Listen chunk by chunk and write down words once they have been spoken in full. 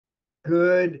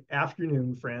Good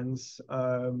afternoon, friends.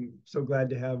 So glad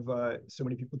to have so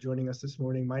many people joining us this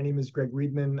morning. My name is Greg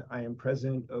Riedman. I am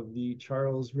president of the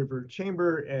Charles River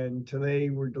Chamber, and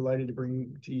today we're delighted to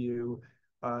bring to you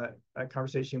a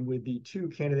conversation with the two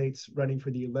candidates running for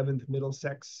the 11th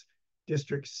Middlesex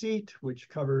district seat, which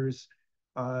covers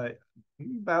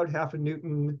about half a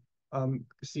Newton,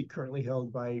 seat currently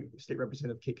held by State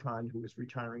Representative Kate Kahn, who is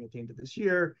retiring at the end of this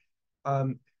year.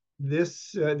 Um,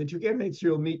 the two candidates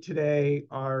you'll meet today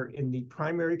are in the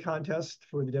primary contest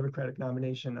for the Democratic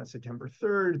nomination on September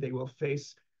 3rd. They will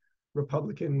face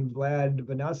Republican Vlad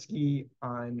Vanaski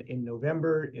in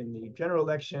November in the general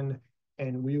election,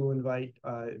 and we will invite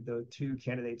the two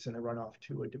candidates in the runoff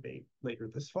to a debate later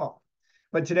this fall.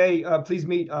 But today, please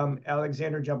meet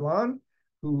Alexander Jablon,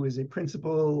 who is a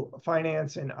principal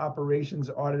finance and operations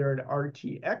auditor at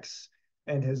RTX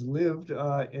and has lived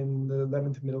in the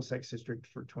 11th Middlesex district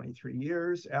for 23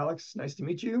 years. Alex, nice to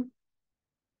meet you.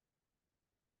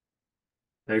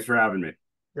 Thanks for having me.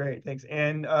 Great, thanks.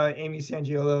 And Amy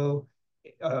Sangiolo,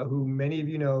 who many of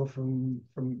you know from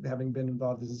having been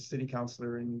involved as a city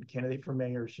councilor and candidate for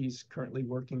mayor. She's currently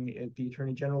working at the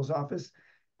Attorney General's office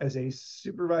as a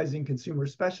supervising consumer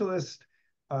specialist.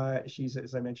 She's,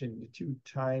 as I mentioned, a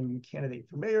two-time candidate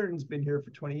for mayor and has been here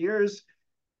for 20 years.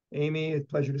 Amy, it's a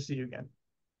pleasure to see you again.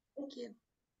 Thank you.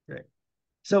 Great.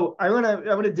 So I want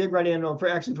to dig right in.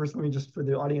 First, let me just, for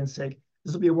the audience sake,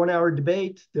 this will be a 1 hour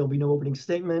debate. There'll be no opening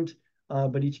statement,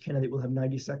 but each candidate will have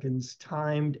 90 seconds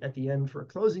timed at the end for a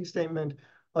closing statement.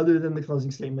 Other than the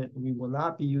closing statement, we will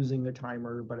not be using a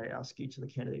timer, but I ask each of the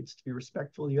candidates to be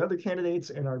respectful of the other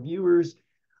candidates and our viewers.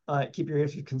 Keep your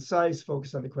answers concise,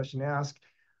 focus on the question asked.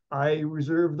 I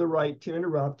reserve the right to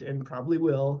interrupt and probably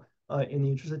will in the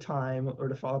interest of time, or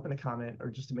to follow up in a comment,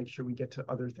 or just to make sure we get to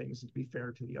other things and to be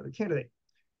fair to the other candidate.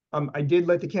 I did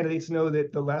let the candidates know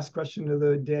that the last question of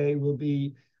the day will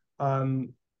be,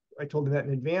 I told them that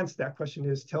in advance. That question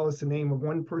is, tell us the name of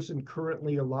one person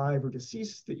currently alive or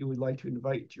deceased that you would like to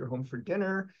invite to your home for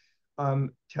dinner.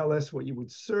 Tell us what you would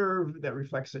serve that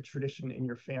reflects a tradition in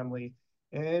your family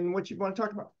and what you want to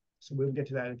talk about. So we'll get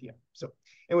to that at the end. So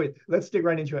anyway, let's dig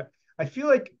right into it. I feel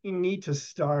like you need to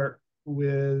start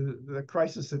with the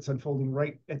crisis that's unfolding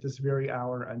right at this very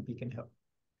hour on Beacon Hill.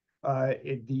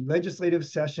 The legislative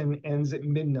session ends at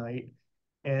midnight,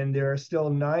 and there are still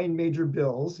 9 major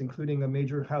bills, including a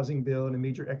major housing bill and a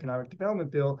major economic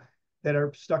development bill, that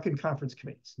are stuck in conference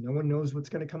committees. No one knows what's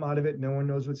going to come out of it. No one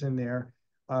knows what's in there.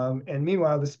 And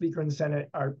meanwhile, the Speaker and the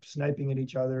Senate are sniping at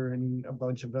each other and a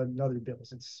bunch of other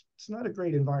bills. It's not a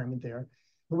great environment there.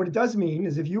 But what it does mean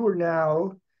is if you were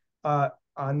now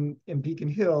in Beacon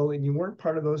Hill and you weren't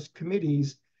part of those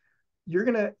committees, you're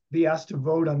going to be asked to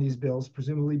vote on these bills,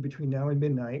 presumably between now and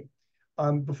midnight,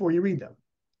 before you read them.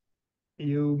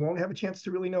 You won't have a chance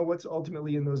to really know what's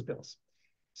ultimately in those bills.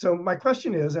 So my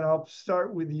question is, and I'll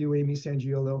start with you, Amy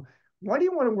Sangiolo, why do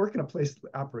you want to work in a place that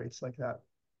operates like that?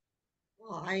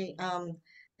 Well, I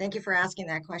thank you for asking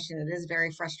that question. It is very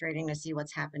frustrating to see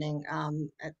what's happening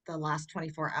at the last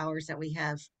 24 hours that we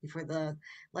have before the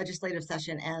legislative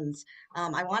session ends.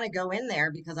 I want to go in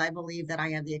there because I believe that I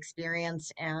have the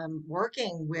experience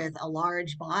working with a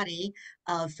large body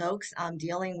of folks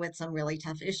dealing with some really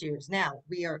tough issues. Now,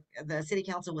 the city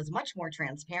council was much more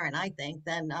transparent, I think,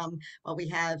 than what we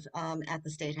have at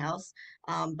the State House.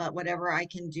 But whatever I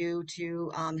can do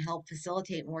to help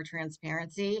facilitate more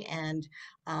transparency and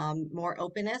more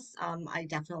openness, I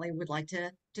definitely would like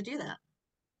to do that.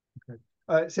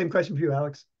 Okay. Same question for you,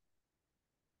 Alex.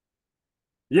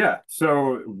 Yeah,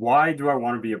 so why do I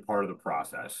want to be a part of the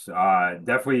process?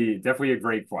 Definitely a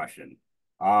great question.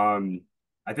 Um,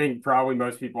 I think probably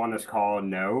most people on this call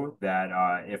know that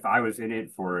if I was in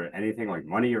it for anything like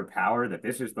money or power, that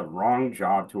this is the wrong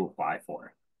job to apply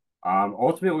for.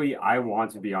 Ultimately, I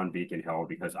want to be on Beacon Hill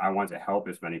because I want to help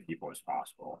as many people as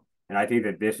possible, and I think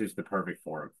that this is the perfect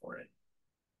forum for it.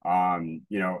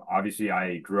 Obviously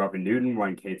I grew up in Newton,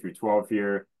 went K through 12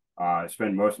 here,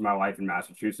 spent most of my life in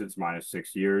Massachusetts, minus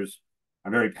 6 years.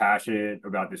 I'm very passionate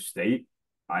about this state.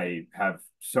 I have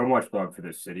so much love for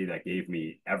this city that gave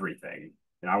me everything,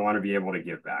 and I want to be able to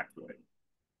give back to it.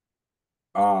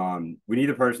 We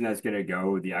need a person that's going to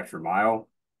go the extra mile.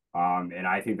 And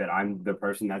I think that I'm the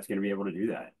person that's going to be able to do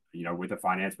that. With the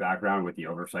finance background, with the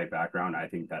oversight background, I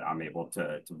think that I'm able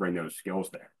to bring those skills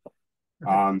there.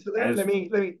 Okay. So As let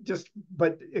me just,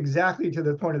 but exactly to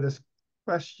the point of this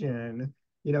question,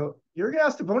 you're going to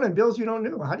ask to vote on bills you don't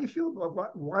know. How do you feel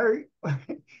about why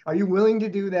are you willing to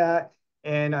do that?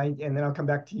 And then I'll come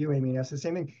back to you, Amy, and ask the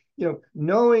same thing.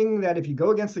 knowing that if you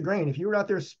go against the grain, if you were out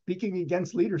there speaking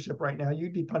against leadership right now,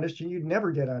 you'd be punished and you'd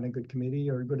never get on a good committee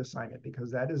or a good assignment,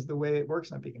 because that is the way it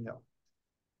works on Beacon Hill.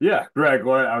 Yeah, Greg,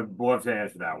 well, I'd love to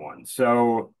answer that one.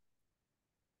 So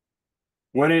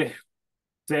to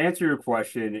answer your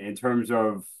question in terms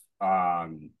of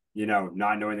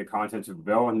not knowing the contents of the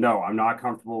bill, no, I'm not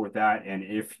comfortable with that. And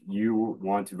if you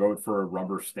want to vote for a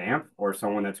rubber stamp or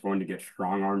someone that's going to get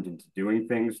strong armed into doing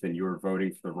things, then you are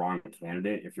voting for the wrong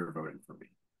candidate if you're voting for me.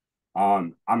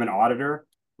 I'm an auditor.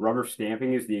 Rubber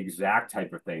stamping is the exact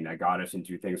type of thing that got us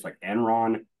into things like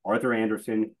Enron, Arthur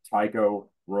Andersen, Tyco,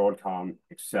 WorldCom,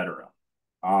 etc.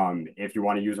 If you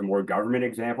want to use a more government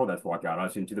example, that's what got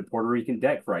us into the Puerto Rican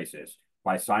debt crisis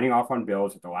by signing off on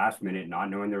bills at the last minute, not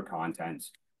knowing their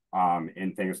contents,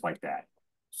 and things like that.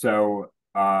 So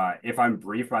if I'm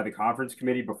briefed by the conference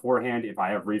committee beforehand, if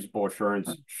I have reasonable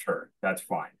assurance, sure, that's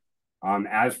fine.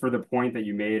 As for the point that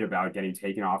you made about getting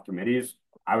taken off committees,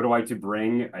 I would like to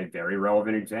bring a very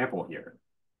relevant example here.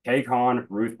 KCON,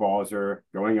 Ruth Balzer,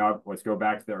 going up, let's go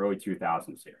back to the early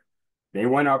 2000s here. They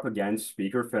went up against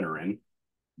Speaker Finneran.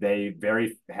 They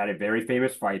had a very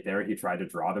famous fight there. He tried to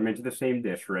draw them into the same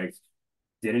district.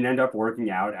 Didn't end up working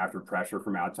out after pressure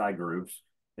from outside groups.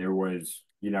 There was,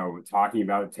 talking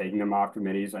about taking them off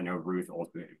committees. I know Ruth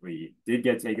ultimately did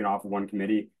get taken off of one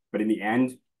committee, but in the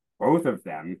end, both of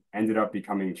them ended up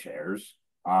becoming chairs.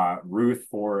 Ruth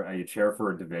for a chair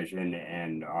for a division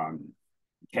and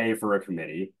Kay for a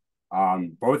committee.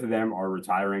 Both of them are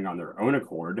retiring on their own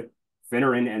accord.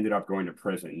 Finneran ended up going to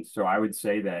prison. So I would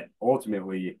say that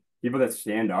ultimately people that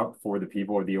stand up for the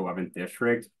people of the 11th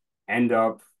district end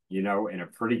up, in a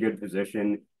pretty good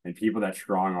position, and people that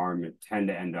strong arm tend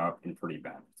to end up in pretty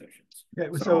bad positions. Okay,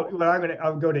 so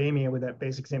I'll go to Amy with that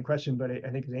basic same question, but I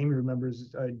think as Amy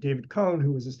remembers, David Cohn,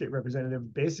 who was a state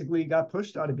representative, basically got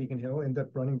pushed out of Beacon Hill, ended up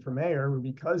running for mayor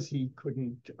because he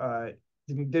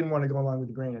didn't want to go along with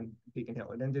the grain in Beacon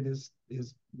Hill. It ended his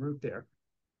route there.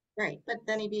 Right, but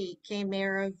then he became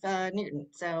mayor of Newton,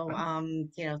 so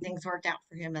things worked out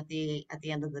for him at the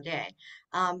end of the day.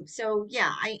 So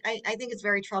yeah, I think it's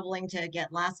very troubling to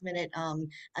get last minute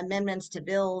amendments to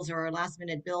bills or last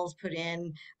minute bills put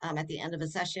in at the end of a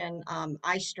session.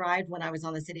 I strived when I was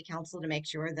on the city council to make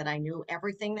sure that I knew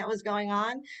everything that was going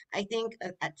on. I think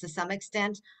to some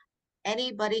extent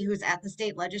anybody who's at the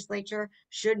state legislature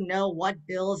should know what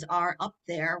bills are up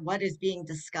there, what is being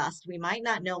discussed. We might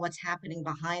not know what's happening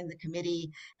behind the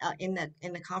committee, in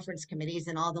the conference committees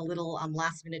and all the little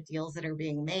last minute deals that are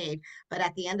being made. But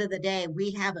at the end of the day,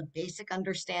 we have a basic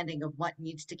understanding of what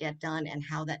needs to get done and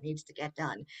how that needs to get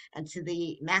done. And to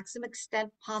the maximum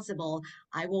extent possible,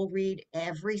 I will read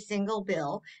every single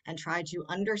bill and try to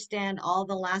understand all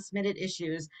the last minute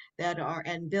issues that are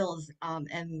and bills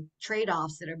and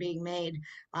trade-offs that are being made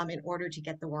in order to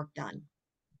get the work done.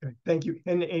 Okay, thank you.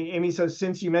 And Amy, so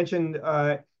since you mentioned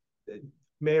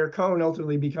Mayor Cohn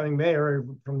ultimately becoming mayor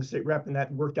from the state rep, and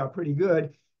that worked out pretty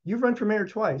good, you've run for mayor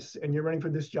twice, and you're running for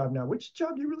this job now. Which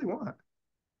job do you really want?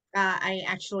 I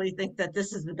actually think that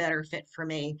this is the better fit for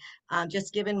me,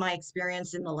 just given my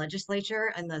experience in the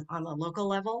legislature and on the local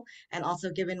level, and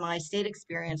also given my state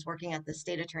experience working at the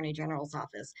state attorney general's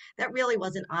office. That really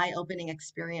was an eye-opening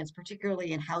experience,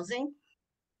 particularly in housing.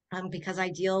 Because I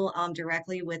deal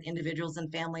directly with individuals and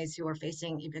families who are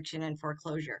facing eviction and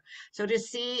foreclosure. So to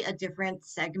see a different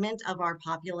segment of our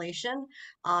population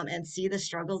and see the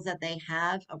struggles that they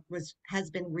have has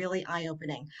been really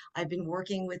eye-opening. I've been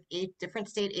working with 8 different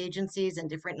state agencies and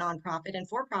different nonprofit and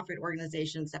for-profit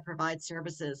organizations that provide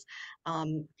services,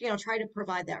 try to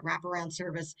provide that wraparound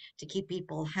service to keep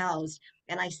people housed.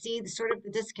 And I see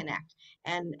the disconnect.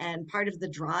 And part of the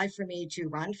drive for me to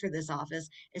run for this office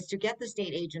is to get the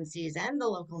state agencies and the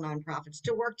local nonprofits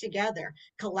to work together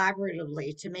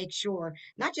collaboratively to make sure,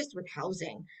 not just with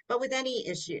housing, but with any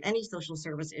issue, any social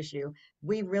service issue,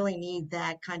 we really need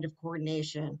that kind of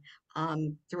coordination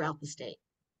throughout the state.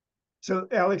 So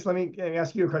Alex, let me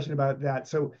ask you a question about that.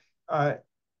 So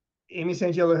Amy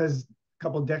Sangiolo has a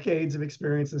couple decades of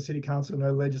experience in the city council,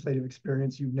 no legislative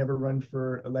experience. You've never run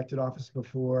for elected office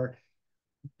before.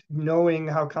 Knowing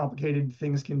how complicated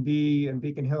things can be in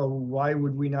Beacon Hill, why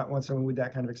would we not want someone with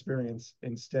that kind of experience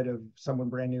instead of someone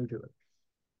brand new to it?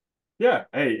 Yeah,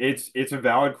 hey, it's a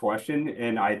valid question,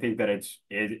 and I think that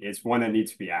it's one that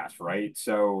needs to be asked, right?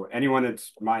 So anyone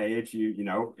that's my age,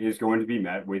 is going to be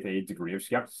met with a degree of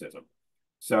skepticism.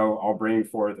 So I'll bring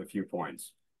forth a few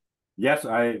points. Yes,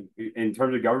 in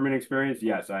terms of government experience,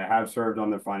 yes, I have served on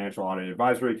the Financial Audit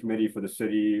Advisory Committee for the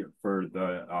city for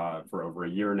over a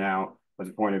year now. I was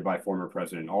appointed by former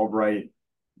President Albright.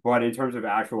 But in terms of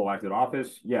actual elected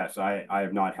office, yes, I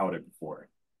have not held it before.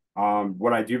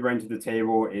 What I do bring to the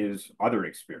table is other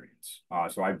experience.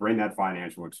 So I bring that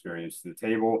financial experience to the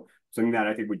table, something that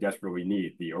I think we desperately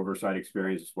need, the oversight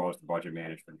experience as well as the budget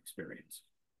management experience.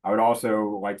 I would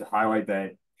also like to highlight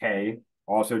that Kay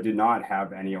also did not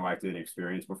have any elected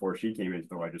experience before she came into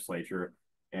the legislature.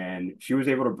 And she was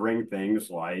able to bring things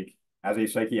like, as a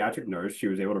psychiatric nurse, she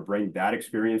was able to bring that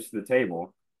experience to the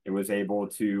table and was able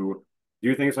to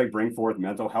do things like bring forth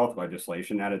mental health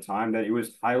legislation at a time that it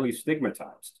was highly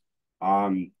stigmatized.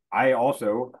 I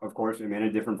also, of course, am in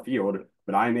a different field,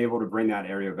 but I'm able to bring that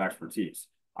area of expertise.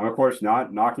 I'm, of course,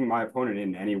 not knocking my opponent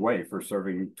in any way for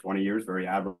serving 20 years very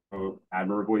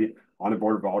admirably on the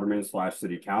board of aldermen /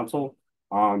 city council.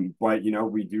 But, you know,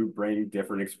 we do bring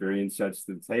different experience sets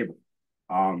to the table.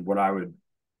 Um, what I would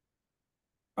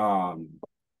um,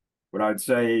 what I'd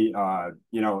say,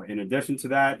 you know, in addition to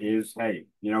that is, hey,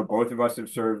 you know, both of us have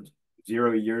served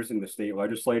 0 years in the state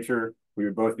legislature. We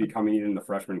would both be coming in the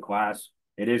freshman class.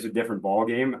 It is a different ball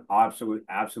game.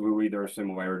 Absolutely, there are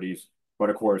similarities, but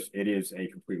of course, it is a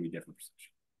completely different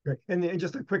position. Great. And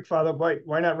just a quick follow-up,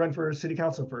 why not run for city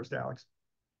council first, Alex?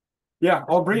 Yeah,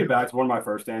 I'll bring it back to one of my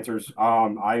first answers.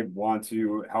 I want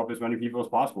to help as many people as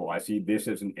possible. I see this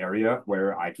as an area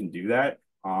where I can do that.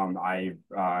 I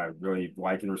really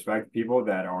like and respect people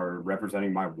that are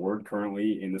representing my ward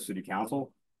currently in the city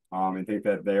council, and think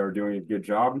that they are doing a good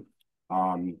job.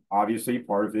 Obviously,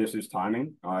 part of this is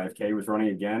timing. If Kay was running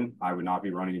again, I would not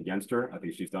be running against her. I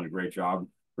think she's done a great job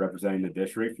representing the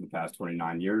district for the past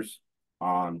 29 years.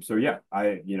 So yeah,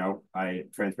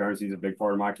 transparency is a big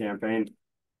part of my campaign.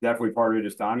 Definitely part of it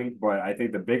is timing, but I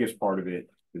think the biggest part of it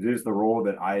is the role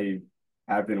that I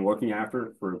have been looking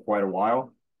after for quite a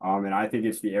while. And I think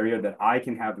it's the area that I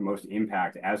can have the most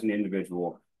impact as an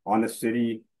individual on the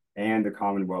city and the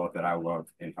Commonwealth that I love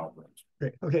and help with.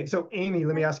 Great. Okay, so Amy,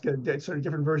 let me ask a sort of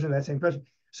different version of that same question.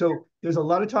 So there's a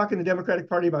lot of talk in the Democratic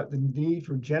Party about the need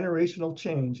for generational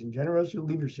change and generational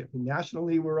leadership. And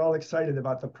nationally, we're all excited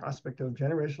about the prospect of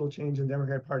generational change in the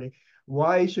Democratic Party.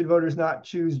 Why should voters not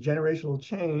choose generational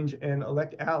change and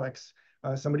elect Alex,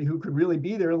 somebody who could really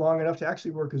be there long enough to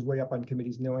actually work his way up on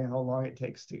committees, knowing how long it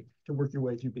takes to work your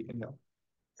way through Beacon Hill?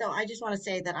 So I just want to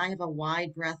say that I have a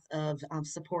wide breadth of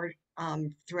support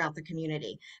throughout the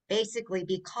community, basically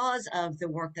because of the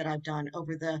work that I've done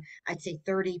over the, I'd say,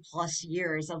 30 plus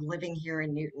years of living here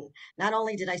in Newton. Not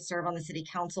only did I serve on the city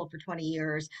council for 20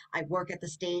 years, I work at the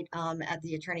state at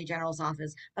the Attorney General's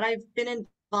office, but I've been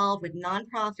involved with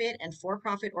nonprofit and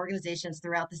for-profit organizations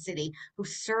throughout the city who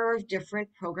serve different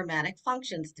programmatic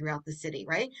functions throughout the city,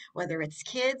 right? Whether it's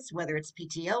kids, whether it's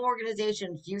PTO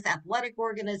organizations, youth athletic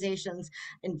organizations,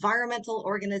 environmental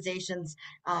organizations,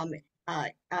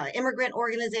 immigrant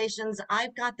organizations.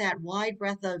 I've got that wide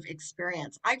breadth of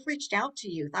experience. I've reached out to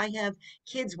youth. I have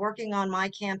kids working on my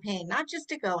campaign, not just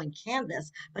to go and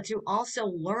canvass, but to also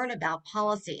learn about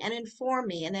policy and inform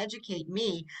me and educate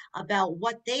me about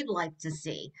what they'd like to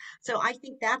see. So I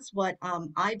think that's what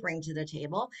I bring to the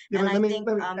table. Yeah, And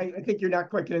but I think I think you're not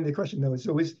quite getting the question though.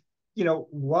 So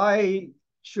why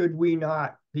should we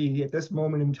not be at this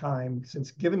moment in time,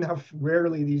 since given how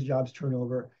rarely these jobs turn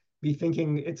over, be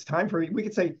thinking it's time for, we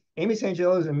could say Amy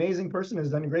Sangiolo is an amazing person,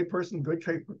 has done a great person, good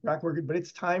track record, but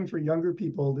it's time for younger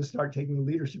people to start taking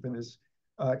leadership in this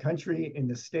country, in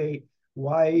the state.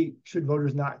 Why should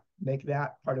voters not make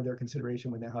that part of their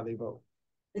consideration when how they vote?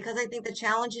 because I think the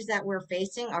challenges that we're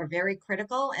facing are very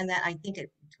critical, and that I think a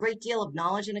great deal of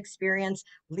knowledge and experience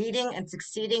leading and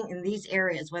succeeding in these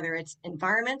areas, whether it's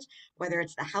environment, whether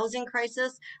it's the housing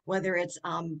crisis, whether it's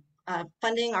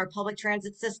funding our public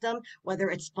transit system, whether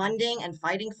it's funding and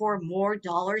fighting for more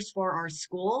dollars for our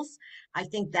schools. I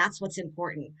think that's what's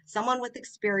important. Someone with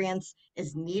experience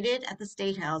is needed at the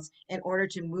State House in order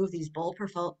to move these bold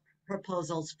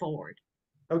proposals forward.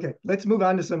 Okay, let's move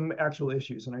on to some actual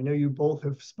issues. And I know you both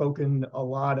have spoken a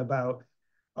lot about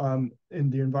in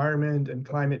the environment and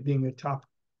climate being a top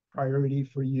priority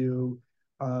for you.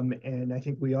 And I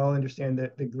think we all understand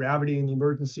that the gravity and the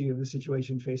emergency of the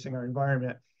situation facing our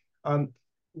environment.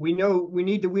 We know we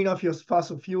need to wean off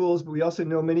fossil fuels, but we also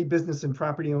know many business and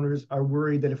property owners are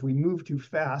worried that if we move too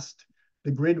fast,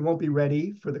 the grid won't be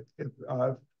ready for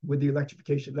with the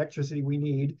electricity we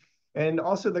need. And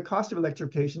also the cost of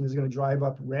electrification is going to drive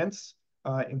up rents,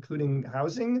 including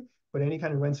housing, but any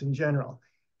kind of rents in general.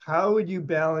 How would you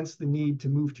balance the need to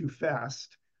move too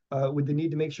fast with the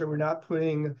need to make sure we're not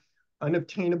putting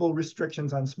unobtainable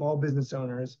restrictions on small business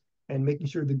owners and making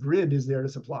sure the grid is there to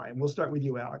supply? And we'll start with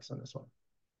you, Alex, on this one.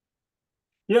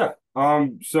 Yeah.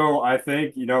 So I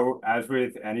think, you know, as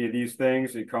with any of these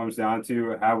things, it comes down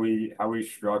to how we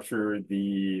structure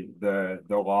the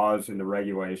laws and the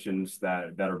regulations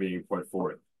that are being put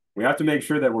forth. We have to make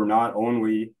sure that we're not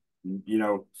only,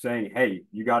 saying, hey,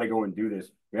 you got to go and do this.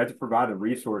 We have to provide the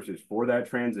resources for that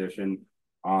transition,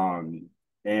 um,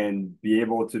 and be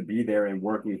able to be there and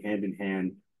working hand in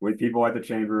hand with people at the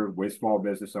chamber, with small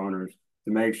business owners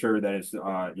to make sure that it's,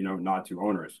 not too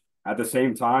onerous. At the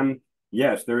same time,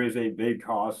 yes, there is a big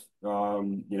cost,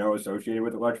 associated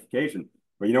with electrification.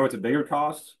 But what's a bigger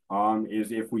cost,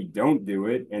 is if we don't do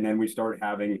it and then we start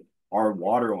having our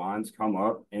water lines come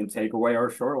up and take away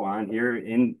our shoreline here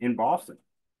in Boston.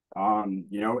 And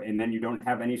then you don't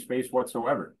have any space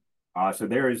whatsoever. So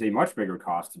there is a much bigger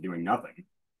cost to doing nothing,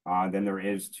 than there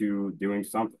is to doing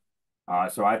something.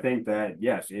 So I think that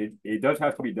yes, it does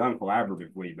have to be done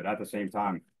collaboratively, but at the same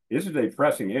time, this is a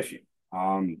pressing issue.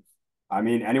 I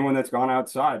mean, anyone that's gone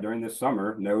outside during this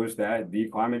summer knows that the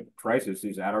climate crisis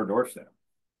is at our doorstep.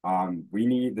 We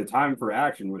need the time for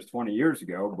action was 20 years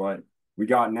ago, but we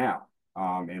got now.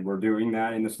 And we're doing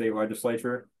that in the state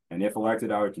legislature. And if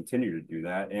elected, I would continue to do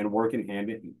that and work hand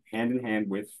in hand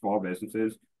with small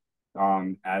businesses.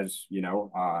 As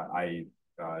I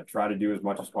try to do as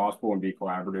much as possible and be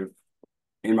collaborative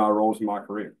in my roles in my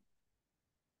career.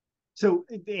 So,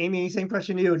 Amy, same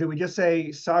question to you. Do we just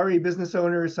say, sorry, business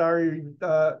owners, sorry,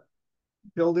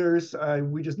 builders,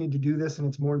 we just need to do this and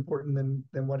it's more important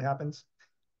than what happens?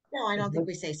 No, I don't think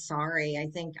we say sorry. I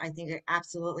think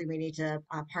absolutely we need to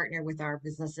partner with our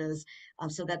businesses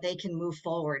so that they can move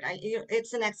forward.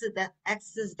 It's an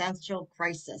existential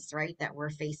crisis, right, that we're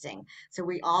facing. So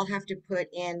we all have to put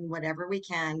in whatever we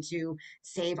can to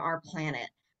save our planet.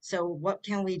 So what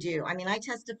can we do? I mean, I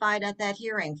testified at that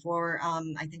hearing for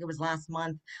I think it was last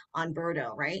month on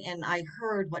Birdo, right? And I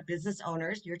heard what business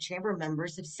owners, your chamber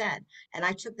members, have said, and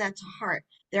I took that to heart.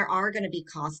 There are going to be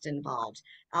costs involved,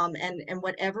 and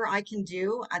whatever I can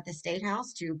do at the State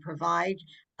House to provide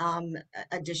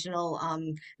additional,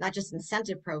 not just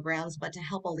incentive programs, but to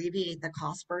help alleviate the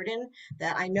cost burden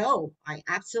that I know I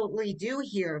absolutely do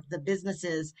hear the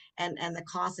businesses and the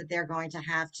costs that they're going to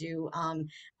have to um,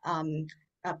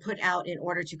 put out in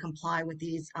order to comply with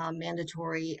these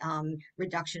mandatory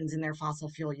reductions in their fossil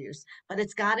fuel use. But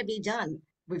it's got to be done.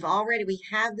 We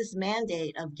have this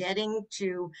mandate of getting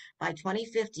to by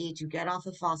 2050 to get off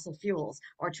of fossil fuels,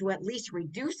 or to at least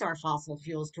reduce our fossil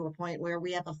fuels to a point where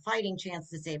we have a fighting chance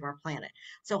to save our planet.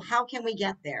 So how can we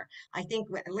get there? I think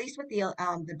at least with the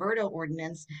Birdo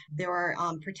ordinance, there are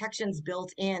protections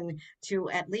built in to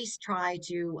at least try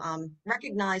to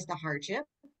recognize the hardship,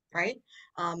 right?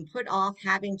 Put off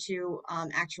having to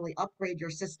actually upgrade your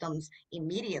systems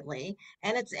immediately,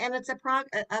 and it's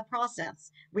a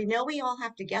process. We know we all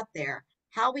have to get there.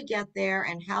 How we get there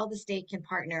and how the state can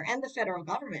partner, and the federal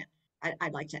government,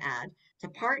 I'd like to add, to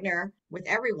partner with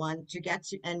everyone to get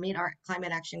to and meet our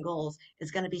climate action goals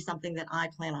is going to be something that I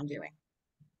plan on doing.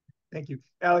 Thank you.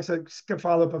 Alex, a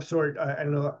follow-up of sort. I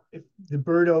don't know if the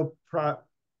Birdo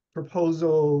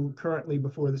proposal currently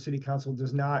before the city council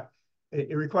does not,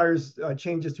 it requires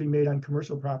changes to be made on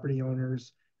commercial property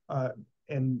owners,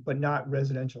 but not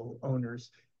residential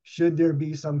owners. Should there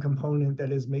be some component that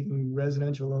is making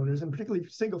residential owners, and particularly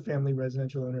single-family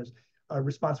residential owners,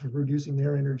 responsible for reducing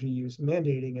their energy use,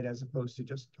 mandating it as opposed to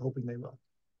just hoping they will?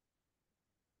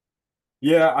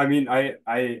 Yeah, I mean, I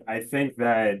think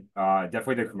that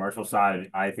definitely the commercial side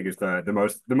I think is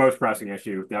the most pressing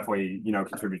issue. Definitely,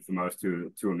 contributes the most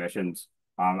to emissions.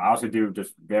 I also do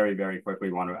just very, very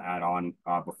quickly want to add on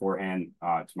beforehand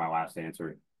to my last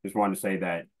answer. Just wanted to say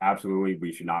that absolutely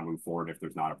we should not move forward if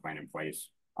there's not a plan in place.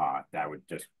 That would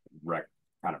just wreak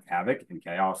kind of havoc and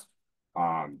chaos.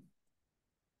 Um,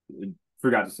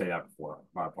 Forgot to say that before.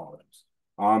 My apologies.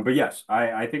 But yes,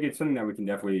 I think it's something that we can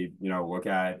definitely, look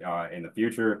at in the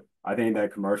future. I think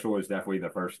that commercial is definitely the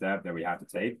first step that we have to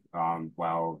take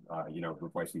while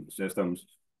replacing the systems.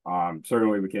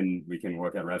 Certainly we can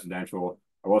look at residential.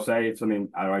 I will say it's something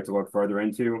I'd like to look further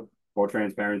into. Full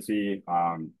transparency.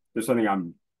 There's something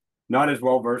I'm not as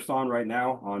well versed on right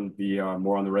now on the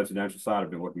more on the residential side. I've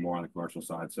been looking more on the commercial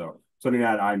side. So something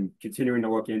that I'm continuing to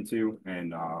look into,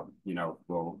 and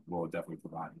we'll definitely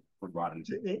provide more Amy,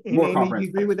 do you agree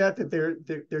comprehensive. with that?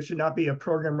 That there should not be a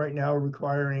program right now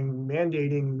requiring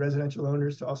mandating residential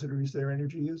owners to also reduce their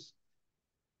energy use?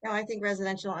 No, I think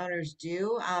residential owners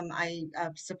do. I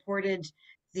supported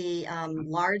the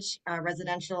large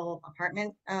residential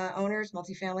apartment owners,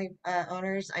 multifamily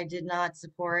owners. I did not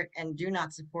support and do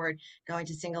not support going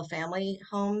to single family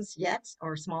homes yet,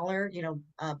 or smaller,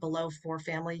 below 4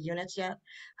 family units yet.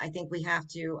 I think we have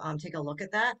to take a look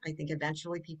at that. I think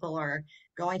eventually people are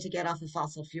going to get off of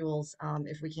fossil fuels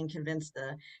if we can convince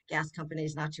the gas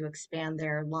companies not to expand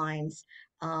their lines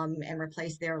and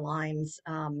replace their lines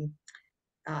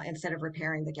instead of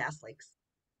repairing the gas leaks.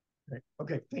 Right.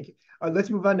 Okay, thank you. Let's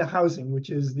move on to housing, which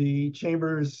is the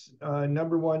chamber's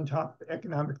 #1 top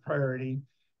economic priority.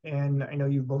 And I know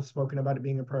you've both spoken about it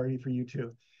being a priority for you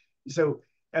too. So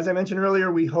as I mentioned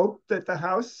earlier, we hope that the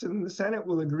House and the Senate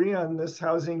will agree on this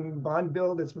housing bond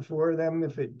bill that's before them.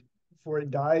 Before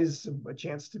it dies, a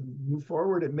chance to move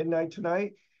forward at midnight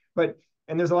tonight.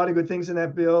 And there's a lot of good things in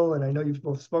that bill, and I know you've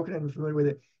both spoken and are familiar with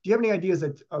it. Do you have any ideas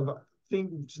of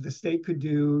things the state could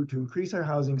do to increase our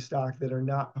housing stock that are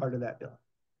not part of that bill?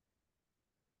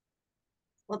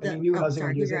 Well, Any new housing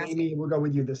sorry, who ideas? you're And asking? Amy, we'll go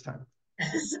with you this time.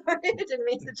 Sorry, I didn't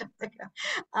mean to jump the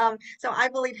gun. So I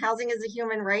believe housing is a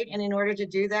human right, and in order to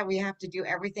do that, we have to do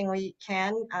everything we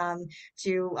can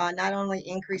to not only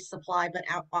increase supply, but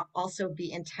also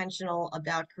be intentional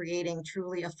about creating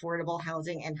truly affordable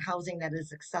housing and housing that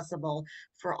is accessible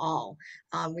for all.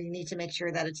 We need to make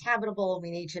sure that it's habitable.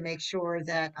 We need to make sure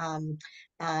that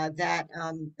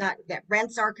that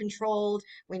rents are controlled.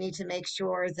 We need to make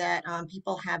sure that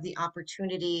people have the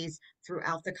opportunities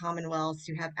throughout the Commonwealth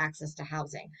to have access to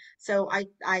housing. So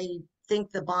I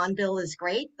think the bond bill is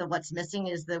great. What's missing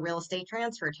is the real estate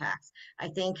transfer tax. I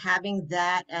think having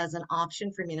that as an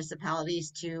option for municipalities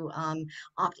to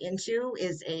opt into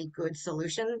is a good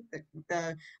solution.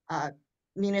 The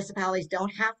municipalities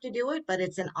don't have to do it, but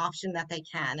it's an option that they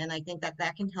can. And I think that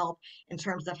that can help in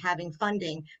terms of having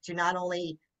funding to not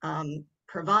only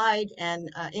provide and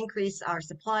increase our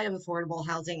supply of affordable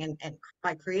housing and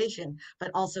by creation, but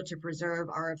also to preserve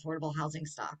our affordable housing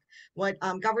stock. What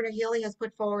Governor Healy has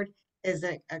put forward is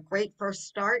a great first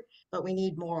start, but we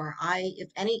need more.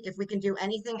 If we can do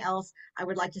anything else, I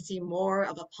would like to see more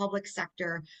of a public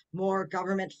sector, more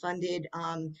government funded,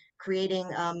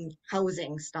 creating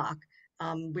housing stock.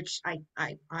 Which I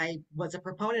was a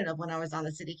proponent of when I was on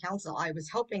the city council. I was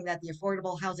hoping that the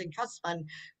Affordable Housing Trust Fund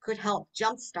could help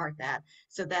jumpstart that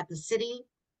so that the city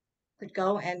could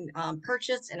go and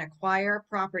purchase and acquire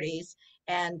properties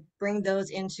and bring those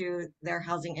into their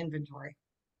housing inventory.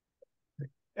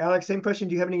 Alex, same question.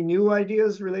 Do you have any new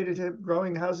ideas related to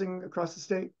growing housing across the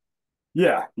state?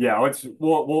 Yeah,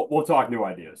 we'll talk new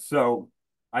ideas. So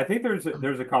I think there's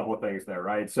a couple of things there,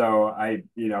 right? So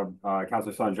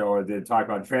Councilor Sangiolo did talk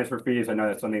about transfer fees. I know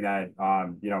that's something that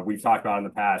we've talked about in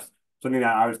the past. Something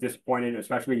that I was disappointed,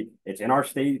 especially it's in our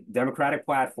state Democratic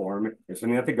platform. It's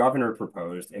something that the governor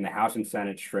proposed, and the House and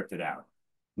Senate stripped it out.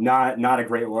 Not a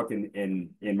great look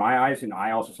in my eyes, and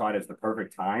I also saw it as the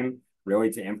perfect time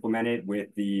really to implement it with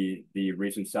the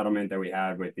recent settlement that we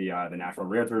had with the National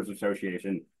Realtors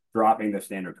Association dropping the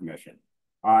standard commission.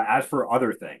 As for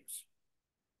other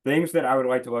things that I would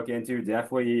like to look into,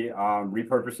 definitely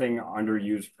repurposing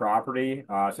underused property,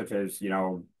 such as,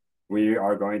 we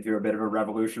are going through a bit of a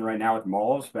revolution right now with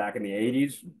malls back in the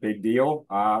 80s, big deal.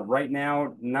 Right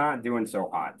now, not doing so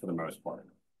hot for the most part.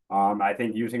 I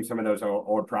think using some of those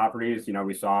old properties,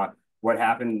 we saw what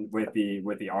happened with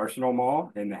the Arsenal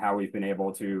Mall and how we've been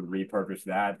able to repurpose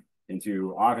that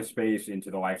into office space, into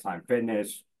the Lifetime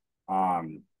Fitness,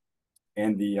 and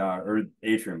the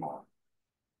Atrium Mall.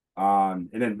 And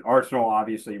then Arsenal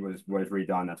obviously was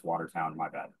redone. That's Watertown, my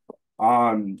bad.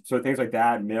 So things like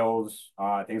that, Mills,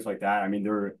 things like that. I mean,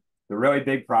 they're really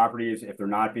big properties. If they're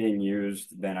not being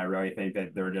used, then I really think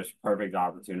that they're just perfect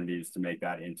opportunities to make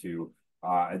that into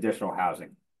additional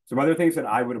housing. Some other things that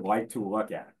I would like to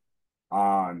look at.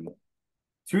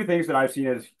 Two things that I've seen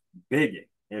as big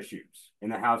issues in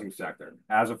the housing sector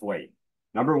as of late.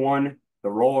 Number one, the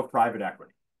role of private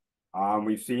equity.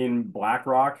 We've seen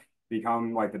BlackRock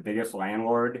become like the biggest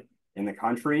landlord in the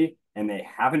country, and they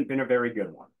haven't been a very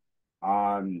good one.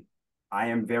 I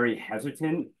am very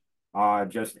hesitant,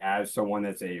 just as someone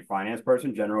that's a finance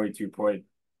person, generally to put,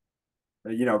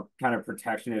 kind of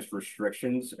protectionist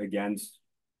restrictions against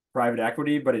private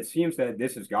equity, but it seems that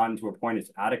this has gotten to a point it's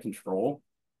out of control.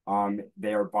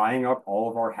 They are buying up all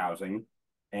of our housing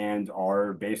and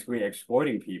are basically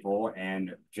exploiting people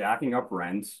and jacking up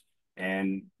rents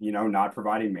and, not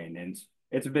providing maintenance.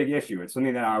 It's a big issue. It's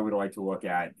something that I would like to look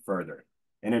at further.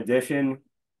 In addition,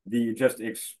 the just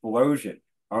explosion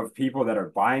of people that are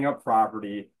buying up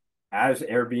property as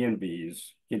Airbnbs,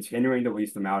 continuing to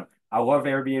lease them out. I love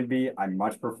Airbnb. I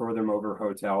much prefer them over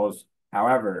hotels.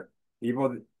 However,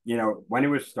 people, when it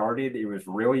was started, it was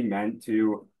really meant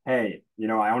to, hey,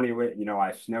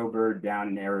 I snowbird down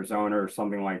in Arizona or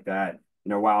something like that.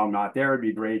 While I'm not there, it'd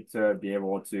be great to be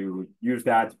able to use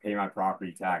that to pay my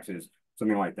property taxes,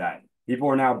 something like that. People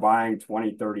are now buying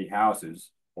 20, 30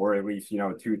 houses, or at least,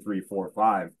 2, 3, 4,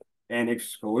 5, and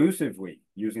exclusively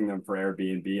using them for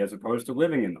Airbnb as opposed to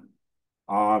living in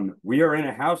them. We are in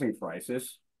a housing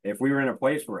crisis. If we were in a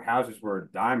place where houses were a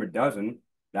dime a dozen,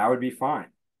 that would be fine.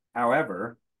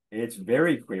 However, it's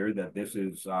very clear that this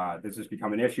has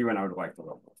become an issue, and I would like to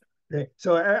look at it. Okay.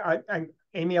 So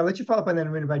Amy, I'll let you follow up on that in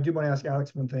a minute, but I do want to ask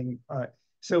Alex one thing.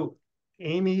 So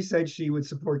Amy said she would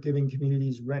support giving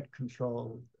communities rent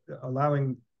control,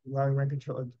 allowing rent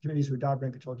control, communities to adopt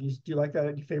rent control. Do you like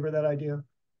that? Do you favor that idea?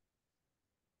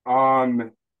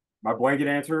 My blanket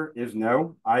answer is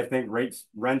no. I think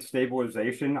rent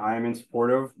stabilization, I am in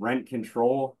support of. Rent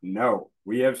control, no.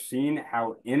 We have seen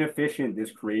how inefficient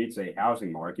this creates a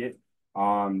housing market.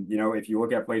 If you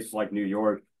look at places like New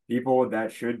York, people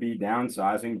that should be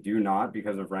downsizing do not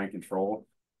because of rent control.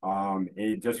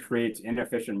 It just creates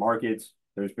inefficient markets.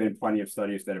 There's been plenty of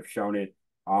studies that have shown it.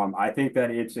 I think that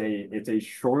it's a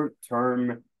short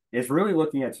term. It's really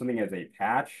looking at something as a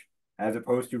patch as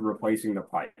opposed to replacing the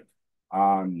pipe.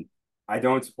 Um, I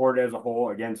don't support it as a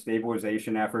whole. Again,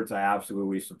 stabilization efforts, I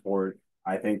absolutely support.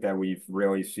 I think that we've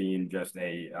really seen just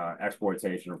a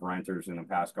exploitation of renters in the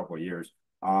past couple of years.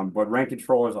 But rent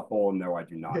control as a whole, no, I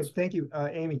do not. Okay, thank you,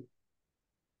 Amy.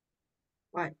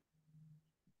 What?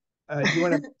 You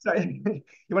want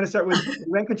to start with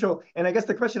rent control? And I guess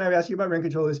the question I would ask you about rent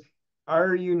control is,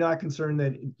 are you not concerned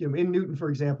that in Newton, for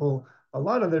example, a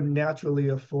lot of the naturally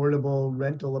affordable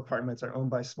rental apartments are owned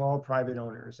by small private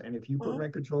owners, and if you put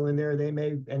rent control in there, they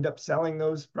may end up selling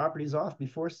those properties off, be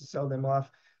forced to sell them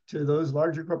off to those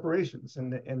larger corporations,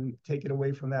 and take it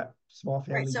away from that small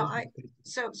family Right.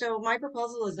 business. So my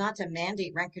proposal is not to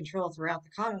mandate rent control throughout the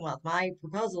Commonwealth. My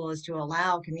proposal is to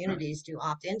allow communities to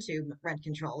opt into rent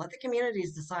control. Let the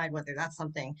communities decide whether that's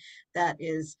something that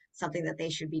is something that they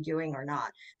should be doing or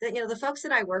not. The folks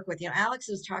that I work with, Alex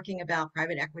was talking about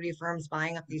private equity firms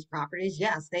buying up these properties.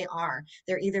 Yes, they are.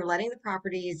 They're either letting the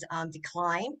properties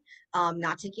decline,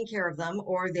 not taking care of them,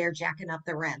 or they're jacking up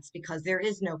the rents because there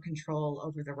is no control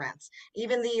over the rents.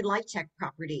 Even the light tech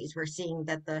properties, we're seeing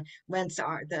that the rents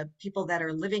are the people that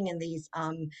are living in these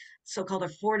so-called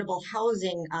affordable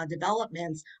housing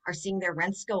developments are seeing their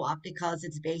rents go up because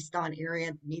it's based on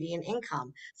area median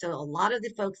income. So a lot of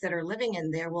the folks that are living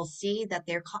in there will see that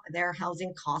their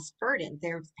housing cost burden.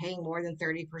 They're paying more than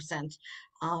 30%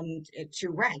 to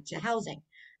rent to housing.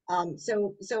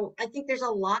 So I think there's a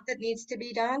lot that needs to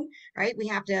be done, right? We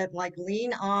have to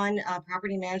lean on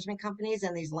property management companies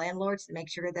and these landlords to make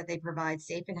sure that they provide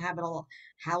safe and habitable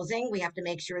housing. We have to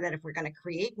make sure that if we're going to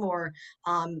create more,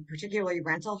 particularly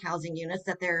rental housing units,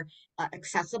 that they're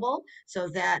accessible so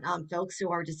that folks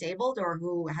who are disabled or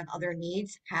who have other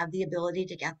needs have the ability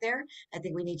to get there. I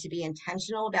think we need to be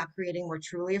intentional about creating more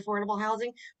truly affordable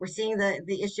housing. We're seeing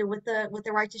the issue with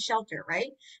the right to shelter,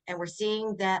 right? And we're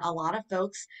seeing that a lot of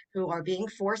folks who are being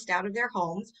forced out of their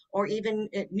homes, or even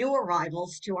new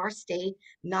arrivals to our state,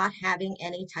 not having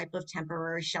any type of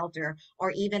temporary shelter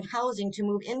or even housing to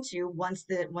move into once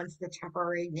the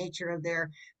temporary nature of their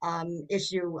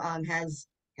issue has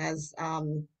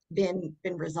been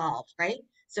resolved, right?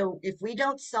 So if we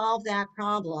don't solve that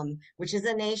problem, which is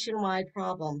a nationwide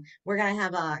problem, we're going to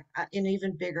have an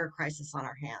even bigger crisis on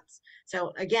our hands.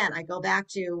 So again, I go back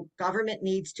to government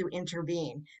needs to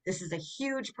intervene. This is a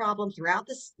huge problem throughout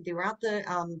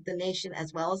the nation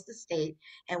as well as the state,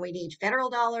 and we need federal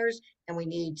dollars and we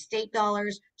need state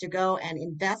dollars to go and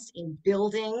invest in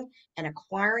building and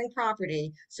acquiring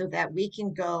property so that we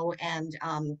can go and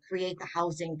create the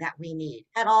housing that we need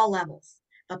at all levels,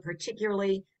 but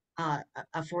particularly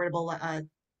affordable,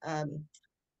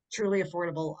 truly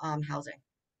affordable housing.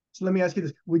 So let me ask you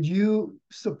this: would you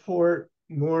support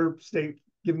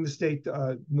giving the state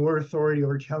more authority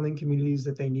over telling communities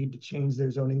that they need to change their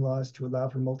zoning laws to allow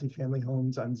for multifamily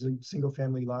homes on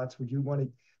single-family lots? Would you want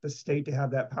the state to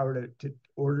have that power to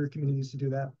order communities to do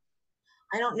that?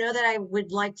 I don't know that I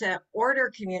would like to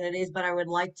order communities, but I would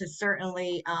like to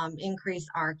certainly increase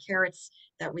our carrots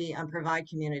that we provide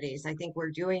communities. I think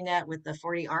we're doing that with the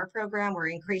 40R program. We're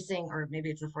increasing, or maybe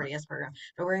it's the 40S program,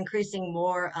 but we're increasing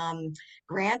more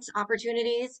grant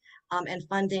opportunities and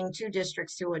funding to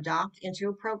districts to adopt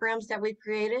into programs that we've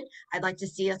created. I'd like to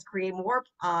see us create more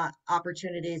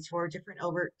opportunities for different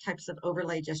types of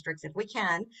overlay districts if we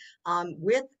can,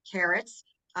 with carrots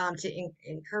to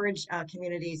encourage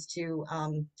communities to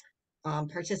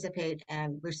participate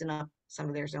and loosen up some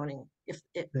of their zoning if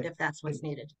that's what's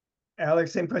needed.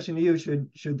 Alex, same question to you.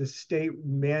 Should the state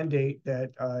mandate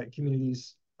that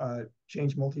communities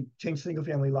change single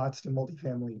family lots to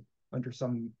multifamily under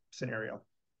some scenario?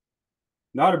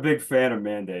 Not a big fan of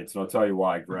mandates, and I'll tell you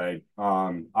why, Greg.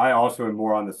 I also am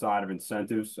more on the side of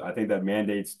incentives. I think that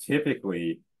mandates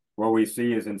typically what we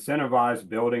see is incentivized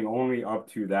building only up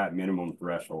to that minimum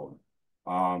threshold.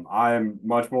 I am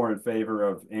much more in favor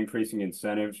of increasing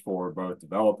incentives for both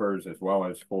developers as well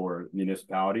as for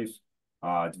municipalities.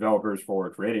 developers for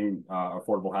creating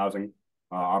affordable housing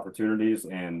opportunities,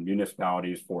 and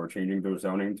municipalities for changing their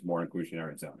zoning to more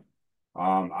inclusionary zoning.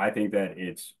 I think that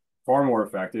it's far more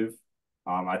effective.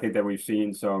 I think that we've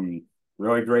seen some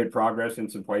really great progress in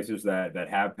some places that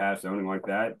have passed zoning like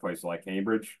that, places like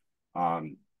Cambridge,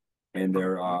 and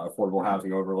their affordable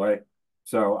housing overlay.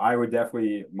 So I would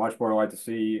definitely much more like to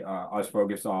see us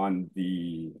focus on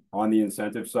the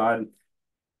incentive side.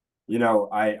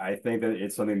 I think that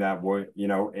it's something that would,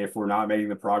 if we're not making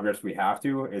the progress we have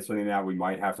to, it's something that we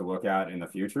might have to look at in the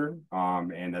future.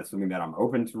 And that's something that I'm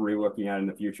open to relooking at in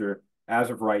the future. As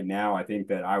of right now, I think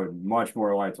that I would much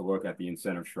more like to look at the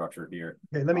incentive structure here.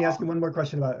 Okay, let me ask you one more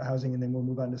question about housing, and then we'll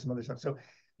move on to some other stuff. So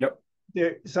Yep.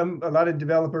 a lot of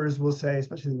developers will say,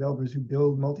 especially developers who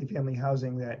build multifamily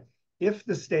housing, that if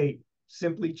the state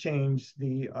simply changed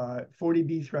the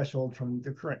 40B threshold from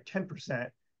the current 10%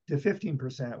 to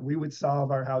 15%, we would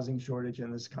solve our housing shortage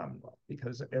in this Commonwealth,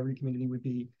 because every community would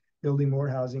be building more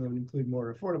housing and would include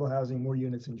more affordable housing, more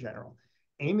units in general.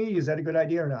 Amy, is that a good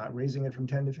idea or not, raising it from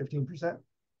 10 to 15%?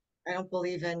 I don't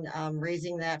believe in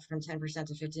raising that from 10%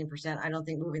 to 15%. I don't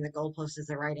think moving the goalpost is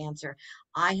the right answer.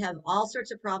 I have all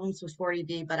sorts of problems with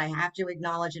 40B, but I have to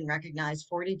acknowledge and recognize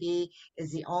 40B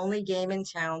is the only game in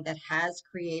town that has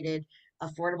created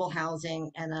affordable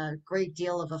housing and a great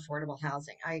deal of affordable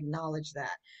housing. I acknowledge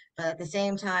that. But at the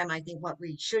same time, I think what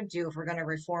we should do if we're going to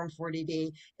reform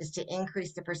 40B is to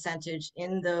increase the percentage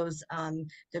in those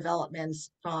developments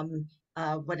from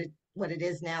what it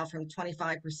is now, from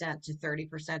 25% to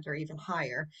 30% or even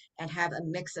higher, and have a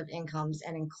mix of incomes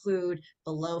and include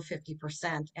below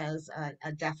 50% as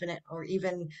a definite, or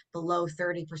even below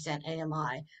 30%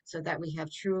 AMI, so that we have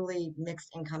truly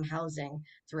mixed income housing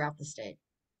throughout the state.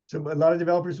 So a lot of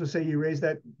developers will say you raise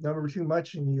that number too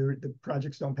much and the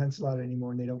projects don't pencil out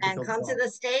anymore and they don't get And built. come to the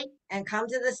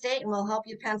state and we'll help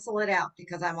you pencil it out,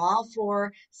 because I'm all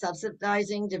for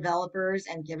subsidizing developers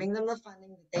and giving them the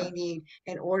funding that they need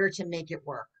in order to make it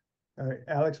work. All right,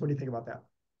 Alex, what do you think about that?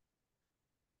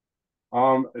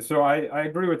 So I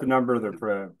agree with a number of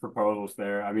the proposals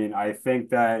there. I mean, I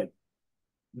think that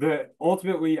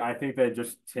ultimately, I think that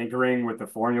just tinkering with the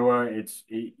formula,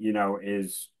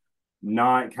 is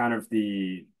not kind of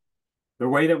the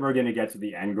way that we're going to get to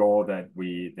the end goal that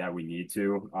we need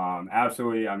to.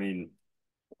 Absolutely. I mean,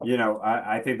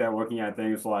 I think that looking at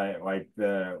things like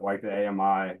the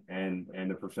AMI and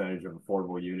the percentage of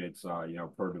affordable units,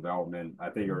 per development, I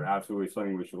think are absolutely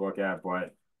something we should look at.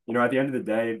 But at the end of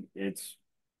the day, it's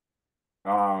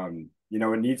it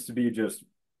needs to be just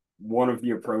one of the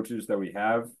approaches that we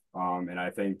have. And I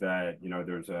think that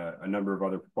there's a number of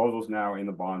other proposals now in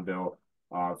the bond bill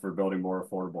for building more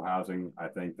affordable housing. I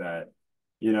think that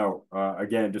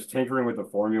again, just tinkering with the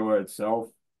formula itself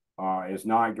is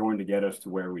not going to get us to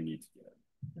where we need to get.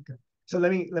 Okay, so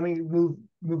let me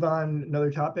move on.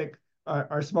 Another topic: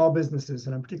 our small businesses,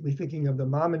 and I'm particularly thinking of the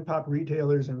mom and pop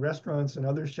retailers and restaurants and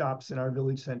other shops in our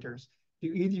village centers.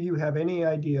 Do either of you have any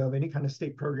idea of any kind of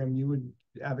state program you would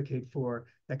advocate for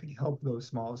that could help those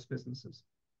smallest businesses?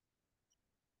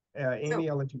 Amy,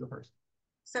 I'll let you go first.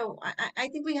 So I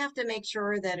think we have to make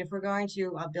sure that if we're going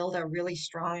to build a really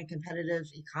strong and competitive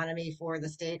economy for the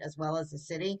state as well as the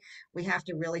city, we have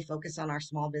to really focus on our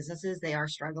small businesses. They are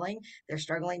struggling. They're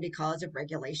struggling because of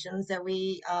regulations that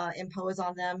we impose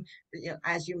on them.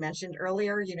 As you mentioned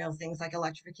earlier, things like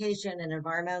electrification and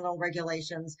environmental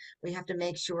regulations. We have to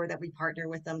make sure that we partner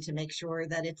with them to make sure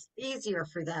that it's easier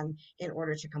for them in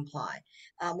order to comply.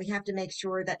 We have to make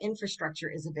sure that infrastructure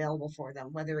is available for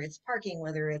them, whether it's parking,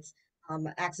 whether it's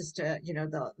access to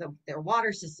their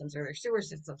water systems or their sewer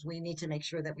systems. We need to make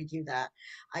sure that we do that.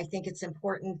 I think it's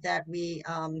important that we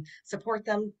support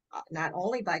them not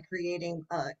only by creating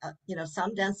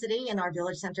some density in our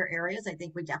village center areas. I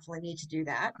think we definitely need to do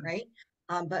that, right?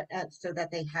 But so that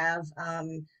they have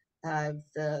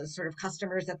the sort of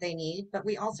customers that they need. But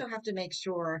we also have to make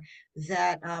sure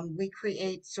that we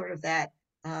create sort of that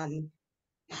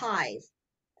hive.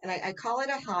 And I call it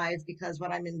a hive because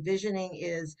what I'm envisioning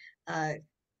is uh,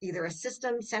 either a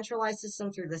centralized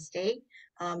system through the state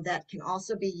that can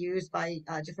also be used by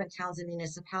different towns and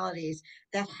municipalities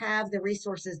that have the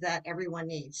resources that everyone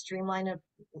needs.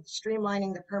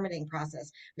 Streamlining the permitting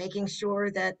process, making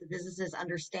sure that the businesses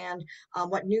understand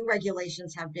what new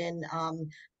regulations have been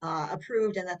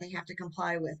approved and that they have to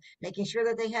comply with, making sure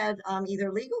that they have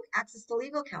either legal access to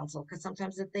legal counsel, because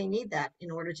sometimes if they need that in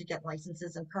order to get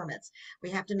licenses and permits. We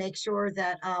have to make sure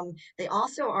that they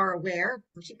also are aware,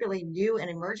 particularly new and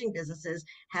emerging businesses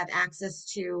have access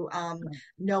to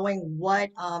knowing what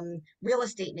real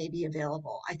estate may be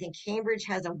available. I think Cambridge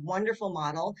has a wonderful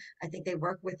model. I think they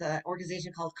work with an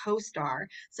organization called CoStar,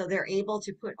 so they're able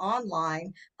to put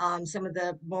online some of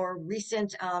the more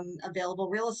recent available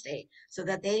real estate so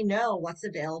that they know what's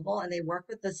available, and they work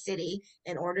with the city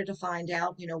in order to find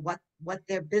out, what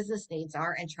their business needs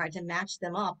are and try to match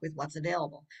them up with what's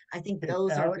available. I think Okay,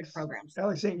 those are good programs.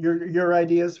 Alex, your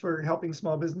ideas for helping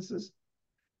small businesses?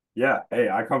 Yeah. Hey,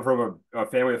 I come from a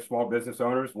family of small business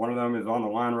owners. One of them is on the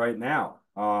line right now.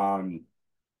 My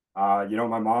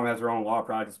mom has her own law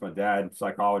practice. My dad,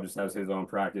 psychologist, has his own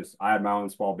practice. I had my own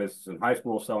small business in high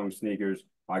school selling sneakers.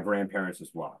 My grandparents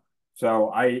as well.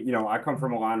 So I come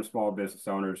from a line of small business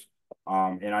owners,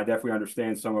 and I definitely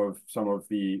understand some of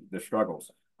the struggles.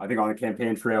 I think on the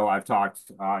campaign trail, I've talked,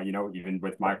 even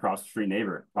with my across the street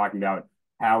neighbor, talking about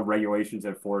how regulations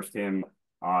have forced him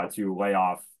to lay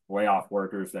off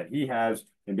workers that he has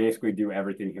and basically do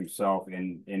everything himself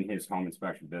in his home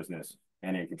inspection business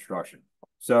and in construction.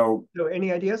 So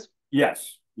any ideas?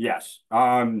 yes, yes.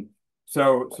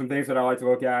 So some things that I like to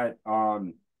look at.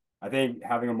 I think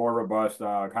having a more robust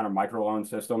kind of microloan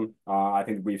system. I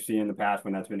think we've seen in the past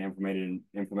when that's been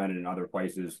implemented in other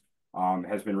places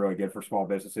has been really good for small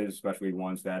businesses, especially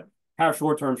ones that have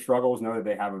short-term struggles, know that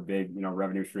they have a big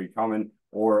revenue stream coming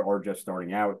or just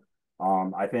starting out.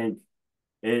 I think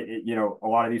a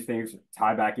lot of these things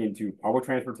tie back into public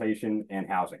transportation and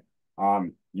housing.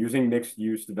 Using mixed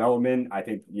use development, I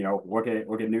think, look at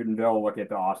Newtonville, look at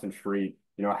the Austin Street,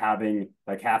 having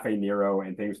like Cafe Nero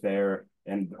and things there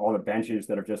and all the benches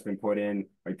that have just been put in.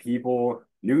 Like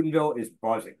Newtonville is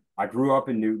buzzing. I grew up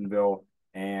in Newtonville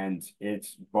and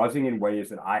it's buzzing in ways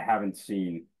that I haven't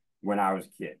seen when I was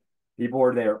a kid. People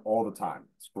are there all the time.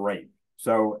 It's great.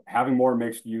 So having more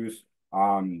mixed use,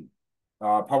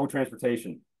 public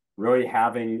transportation, really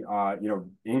having,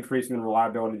 increasing the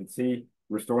reliability of the T,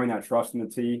 restoring that trust in the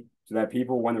T so that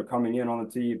people, when they're coming in on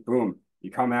the T, boom,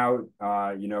 you come out,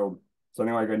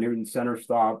 something like a Newton Center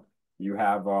stop. You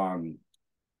have, we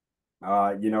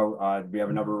have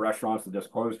a number of restaurants that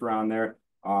just closed around there.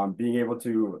 Being able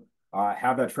to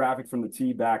have that traffic from the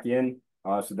T back in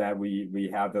so that we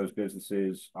have those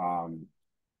businesses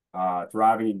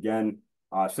thriving again.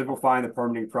 Simplifying the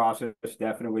permitting process,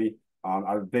 definitely. I'm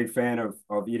a big fan of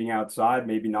eating outside,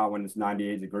 maybe not when it's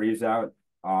 98 degrees out.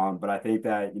 But I think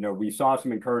that, we saw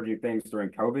some encouraging things during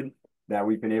COVID that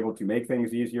we've been able to make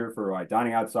things easier for like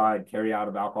dining outside, carry out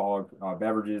of alcoholic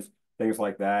beverages, things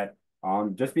like that.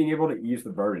 Just being able to ease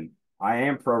the burden. I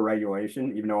am pro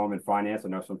regulation, even though I'm in finance. I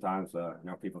know sometimes,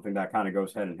 people think that kind of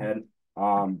goes head in head.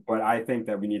 But I think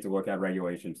that we need to look at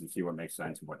regulations and see what makes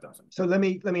sense and what doesn't. So let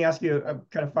me ask you a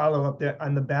kind of follow up there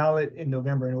on the ballot in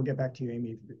November, and we'll get back to you,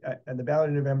 Amy. At the ballot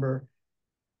in November,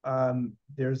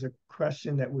 there's a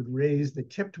question that would raise the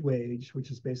tipped wage, which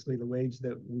is basically the wage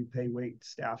that we pay wait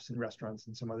staffs in restaurants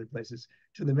and some other places,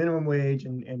 to the minimum wage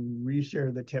and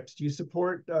reshare the tips. Do you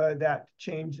support that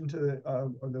change into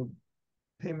the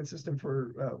payment system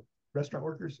for restaurant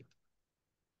workers?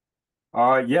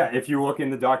 Yeah, if you look in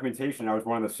the documentation, I was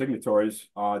one of the signatories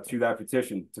to that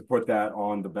petition to put that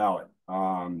on the ballot.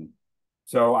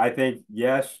 So I think,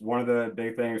 yes, one of the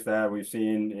big things that we've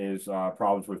seen is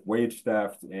problems with wage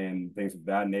theft and things of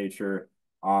that nature.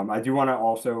 I do want to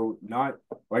also not,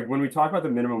 like when we talk about the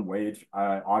minimum wage,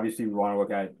 obviously we want to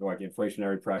look at like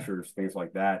inflationary pressures, things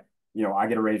like that. I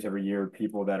get a raise every year.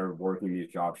 People that are working these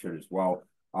jobs should as well.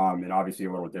 And obviously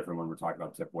a little different when we're talking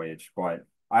about tip wage. But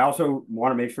I also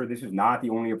want to make sure this is not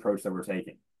the only approach that we're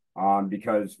taking.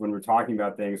 Because when we're talking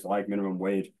about things like minimum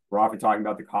wage, we're often talking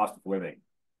about the cost of living.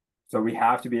 So we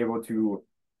have to be able to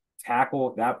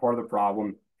tackle that part of the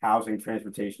problem, housing,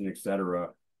 transportation, et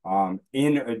cetera,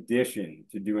 in addition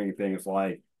to doing things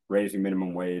like raising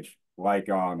minimum wage, like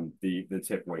the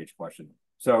tip wage question.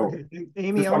 So, okay.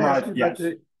 Amy, I want to ask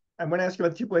you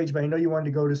about the tip wage, but I know you wanted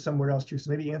to go to somewhere else too. So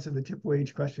maybe answer the tip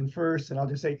wage question first, and I'll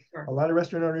just say Sure. a lot of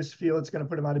restaurant owners feel it's going to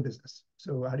put them out of business.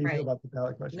 So how do you feel Right. about the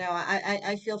ballot question? No,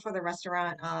 I feel for the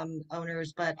restaurant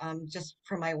owners, but just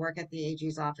from my work at the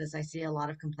AG's office, I see a lot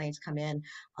of complaints come in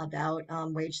about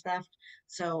wage theft.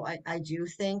 So I do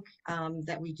think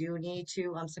that we do need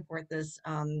to support this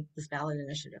ballot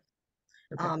initiative.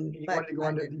 Okay. You But wanted to go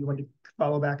on to, you wanted to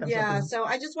follow back on yeah, something? so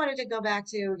I just wanted to go back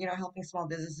to, helping small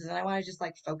businesses, and I want to just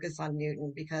like focus on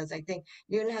Newton because I think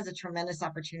Newton has a tremendous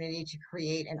opportunity to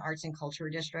create an arts and culture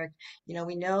district.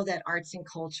 We know that arts and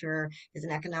culture is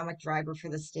an economic driver for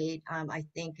the state. I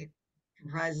think it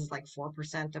comprises like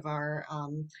 4% of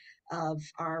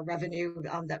our revenue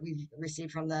that we've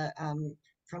received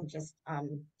from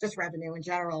just revenue in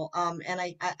general. And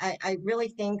I really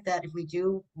think that if we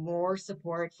do more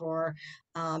support for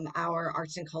our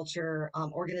arts and culture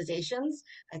organizations,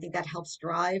 I think that helps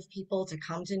drive people to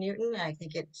come to Newton. I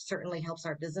think it certainly helps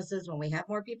our businesses when we have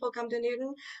more people come to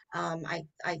Newton.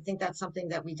 I think that's something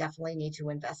that we definitely need to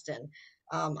invest in.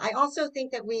 I also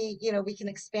think that we can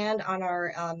expand on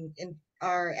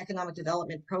our economic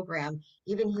development program,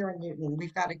 even here in Newton.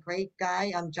 We've got a great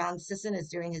guy, John Sisson is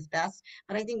doing his best,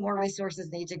 but I think more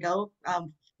resources need to go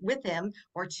with him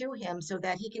or to him so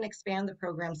that he can expand the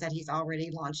programs that he's already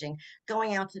launching,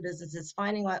 going out to businesses,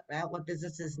 finding out what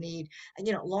businesses need. And,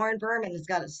 Lauren Berman has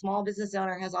got a small business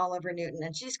owner, has all over Newton,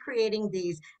 and she's creating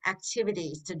these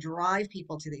activities to drive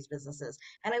people to these businesses.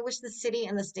 And I wish the city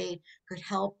and the state could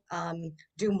help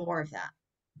do more of that.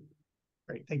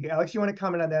 Great, thank you. Alex, you want to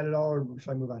comment on that at all, or should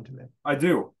I move on to that? I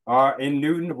do. In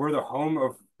Newton, we're the home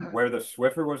of where the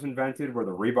Swiffer was invented, where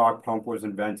the Reebok pump was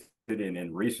invented, and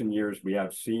in recent years, we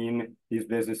have seen these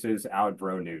businesses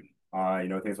outgrow Newton.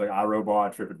 Things like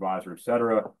iRobot, TripAdvisor, et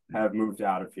cetera, have moved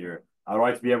out of here. I'd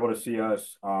like to be able to see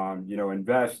us,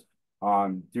 invest,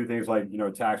 do things like,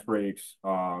 tax breaks,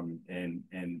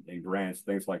 and grants,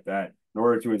 things like that, in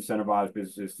order to incentivize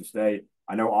businesses to stay.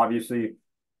 I know, obviously,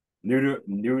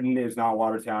 Newton is not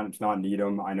Watertown. It's not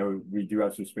Needham. I know we do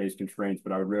have some space constraints,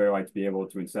 but I would really like to be able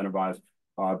to incentivize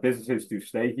businesses to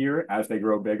stay here as they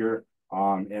grow bigger,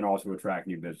 and also attract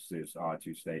new businesses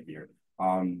to stay here.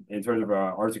 In terms of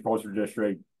arts and culture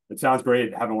district, it sounds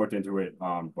great. Haven't looked into it,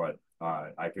 but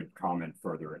I could comment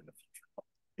further in the future.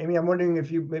 Amy, I'm wondering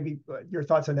if you maybe your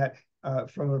thoughts on that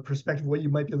from a perspective of what you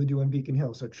might be able to do on Beacon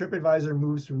Hill. So TripAdvisor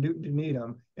moves from Newton to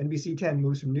Needham, NBC 10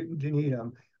 moves from Newton to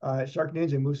Needham, Shark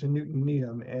Ninja moves from Newton to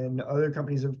Needham, and other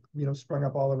companies have sprung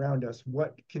up all around us.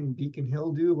 What can Beacon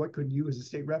Hill do? What could you as a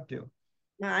state rep do?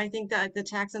 I think that the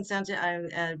tax incentive,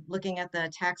 looking at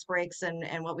the tax breaks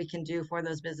and what we can do for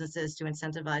those businesses to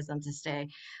incentivize them to stay.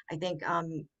 I think,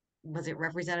 was it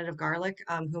Representative Garlick,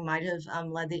 who might have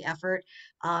led the effort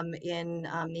in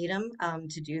Needham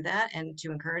to do that and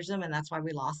to encourage them, and that's why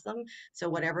we lost them. So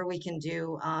whatever we can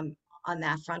do on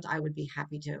that front, I would be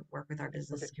happy to work with our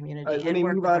business Okay. community Let and me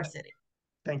work move with on. our city.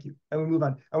 Thank you. I will move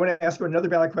on. I want to ask another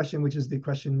ballot question, which is the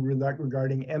question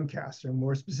regarding MCAS, or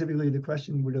more specifically, the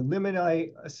question would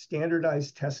eliminate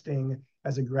standardized testing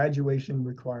as a graduation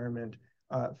requirement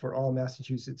for all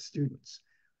Massachusetts students.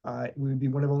 We would be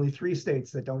one of only 3 states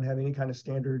that don't have any kind of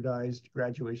standardized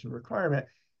graduation requirement.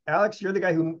 Alex, you're the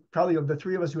guy who probably of the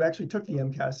 3 of us who actually took the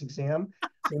MCAS exam.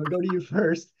 So I'll go to you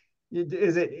first.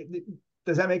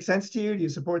 Does that make sense to you? Do you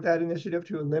support that initiative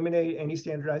to eliminate any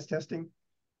standardized testing?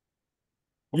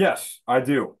 Yes, I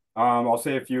do. I'll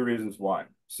say a few reasons why.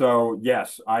 So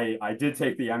yes, I did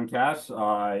take the MCAS,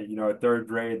 3rd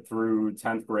grade through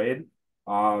 10th grade.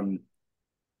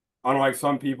 Unlike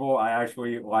some people, I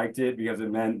actually liked it because it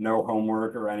meant no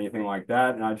homework or anything like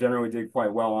that. And I generally did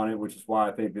quite well on it, which is why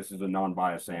I think this is a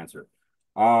non-biased answer.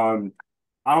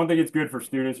 I don't think it's good for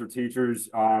students or teachers.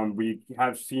 We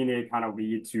have seen it kind of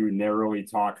lead to narrowly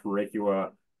taught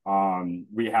curricula.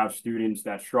 We have students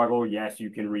that struggle. Yes, you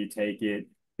can retake it.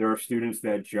 There are students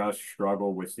that just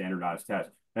struggle with standardized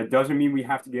tests. That doesn't mean we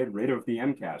have to get rid of the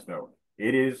MCAS, though.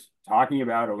 It is talking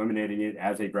about eliminating it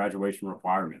as a graduation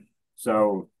requirement.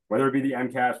 So whether it be the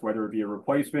MCAS, whether it be a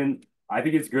replacement, I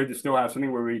think it's good to still have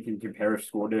something where we can compare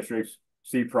school districts,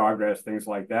 see progress, things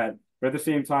like that. But at the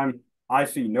same time, I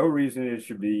see no reason it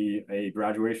should be a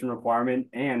graduation requirement.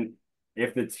 And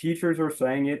if the teachers are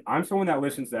saying it, I'm someone that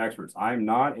listens to experts. I'm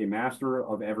not a master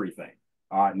of everything.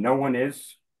 No one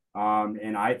is.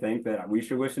 And I think that we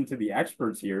should listen to the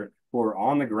experts here who are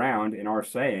on the ground and are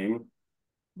saying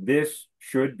this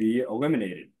should be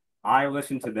eliminated. I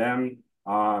listen to them,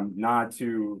 not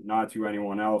to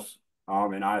anyone else.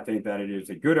 And I think that it is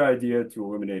a good idea to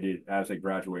eliminate it as a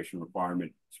graduation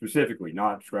requirement, specifically,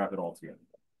 not scrap it altogether.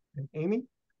 Amy?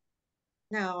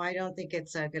 No, I don't think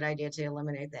it's a good idea to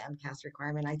eliminate the MCAS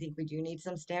requirement. I think we do need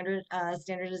some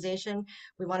standardization.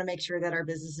 We want to make sure that our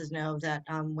businesses know that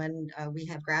when we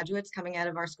have graduates coming out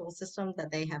of our school system,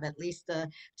 that they have at least the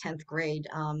 10th grade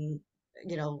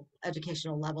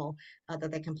educational level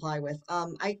that they comply with.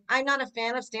 I'm not a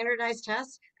fan of standardized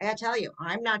tests. I gotta tell you,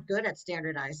 I'm not good at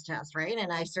standardized tests, right?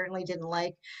 And I certainly didn't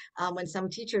like when some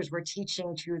teachers were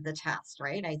teaching to the test,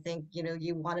 right? I think,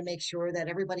 you want to make sure that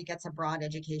everybody gets a broad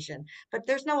education, but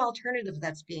there's no alternative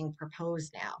that's being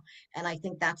proposed now. And I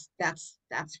think that's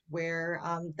where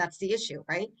that's the issue,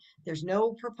 right? There's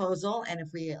no proposal. And if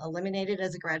we eliminate it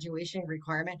as a graduation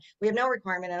requirement, we have no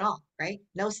requirement at all, right?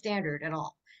 No standard at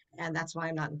all. And that's why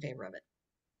I'm not in favor of it.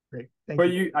 Great. Thank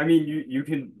But you. I mean, you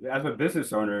can, as a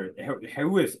business owner,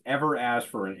 who has ever asked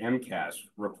for an MCAS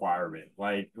requirement?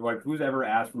 Like who's ever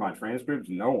asked for my transcripts?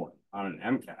 No one on an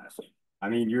MCAS. I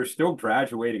mean, you're still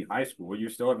graduating high school. You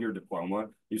still have your diploma.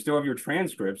 You still have your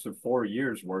transcripts of 4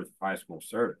 years worth of high school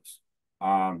service.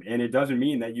 And it doesn't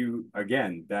mean that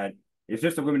that it's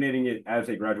just eliminating it as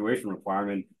a graduation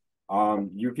requirement.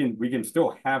 We can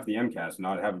still have the MCAS,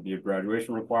 not have it be a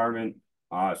graduation requirement.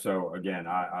 So again,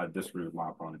 I disagree with my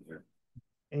opponent here.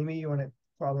 Amy, you want to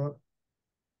follow up?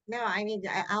 No, I mean,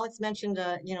 Alex mentioned,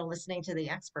 listening to the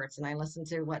experts, and I listened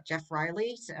to what Jeff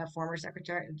Riley, former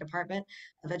Secretary of Department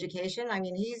of Education. I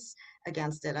mean, he's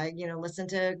against it. Listened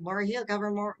to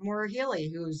Governor Maura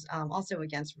Healey, who's also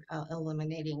against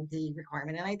eliminating the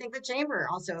requirement. And I think the chamber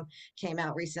also came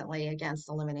out recently against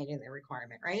eliminating the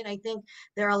requirement, right? I think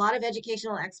there are a lot of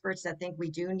educational experts that think we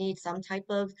do need some type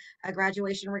of a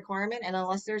graduation requirement. And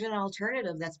unless there's an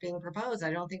alternative that's being proposed,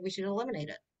 I don't think we should eliminate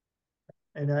it.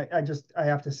 And I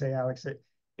have to say, Alex, that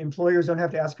employers don't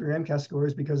have to ask for your MCAS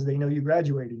scores because they know you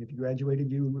graduated. If you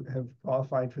graduated, you have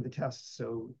qualified for the tests.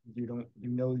 So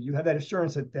you have that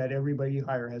assurance that everybody you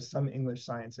hire has some English,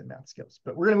 science, and math skills.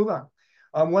 But we're going to move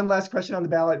on. One last question on the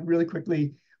ballot, really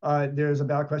quickly. There's a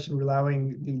ballot question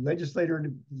allowing the legislature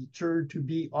to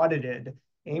be audited.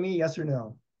 Amy, yes or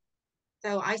no?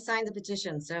 So I signed the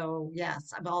petition. So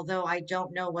yes, although I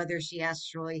don't know whether she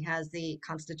actually has the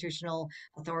constitutional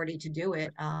authority to do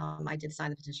it, I did sign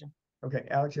the petition. Okay,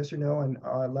 Alex, yes or no on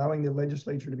allowing the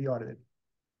legislature to be audited?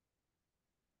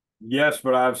 Yes,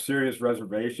 but I have serious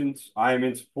reservations. I am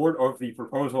in support of the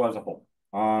proposal as a whole.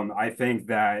 I think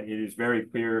that it is very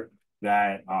clear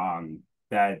that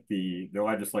that the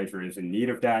legislature is in need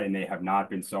of that, and they have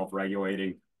not been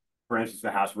self-regulating. For instance,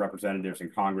 the House of Representatives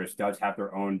and Congress does have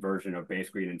their own version of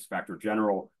basically an inspector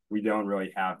general. We don't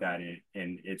really have that,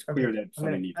 and it's clear Okay, that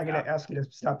something needs I'm to going to happen. ask you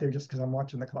to stop there just because I'm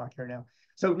watching the clock here now.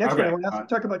 So next one, I Okay. want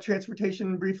to talk about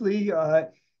transportation briefly.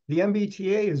 The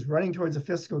MBTA is running towards a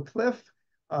fiscal cliff.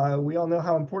 We all know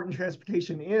how important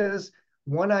transportation is.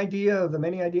 One idea of the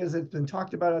many ideas that's been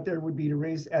talked about out there would be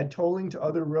to add tolling to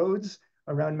other roads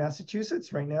around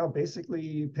Massachusetts. Right now, basically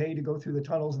you pay to go through the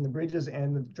tunnels and the bridges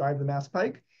and drive the Mass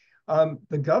Pike.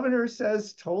 The governor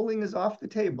says tolling is off the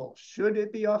table. Should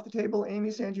it be off the table, Amy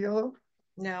Sangiolo?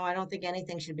 No, I don't think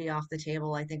anything should be off the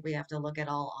table. I think we have to look at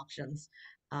all options.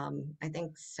 I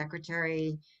think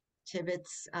Secretary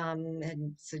Tibbetts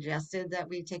had suggested that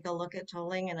we take a look at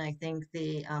tolling, and I think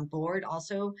the board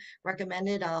also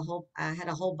recommended had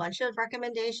a whole bunch of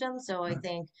recommendations. So I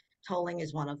think tolling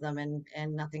is one of them,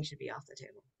 and nothing should be off the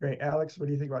table. Great. Alex, what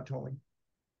do you think about tolling?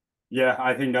 Yeah,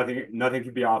 I think nothing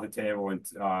could be off the table, and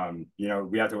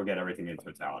we have to look at everything in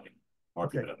totality. I'll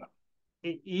keep Okay. it at that.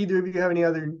 Either of you have any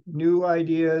other new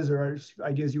ideas or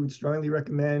ideas you would strongly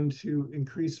recommend to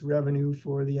increase revenue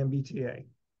for the MBTA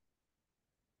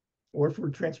or for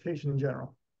transportation in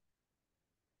general?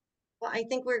 Well, I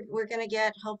think we're going to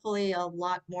get hopefully a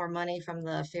lot more money from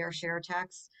the fair share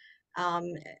tax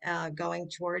going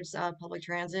towards public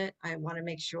transit. I want to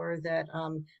make sure that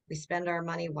we spend our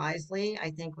money wisely.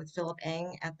 I think with Philip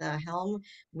Eng at the helm,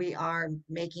 we are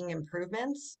making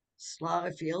improvements. Slow,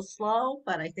 it feels slow,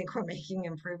 but I think we're making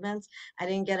improvements. I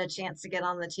didn't get a chance to get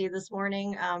on the T this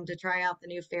morning to try out the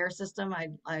new fare system.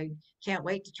 I can't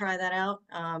wait to try that out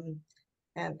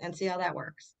and see how that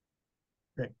works.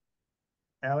 Great.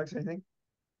 Alex, anything?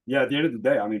 Yeah, at the end of the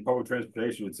day, I mean, public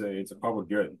transportation, it's a public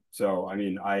good. So, I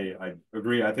mean, I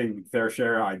agree. I think fair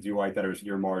share, I do like that it was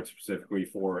earmarked specifically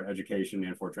for education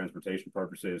and for transportation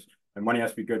purposes. And money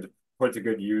has to be put to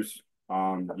good use.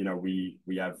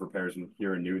 We have repairs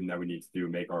here in Newton that we need to do,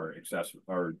 make our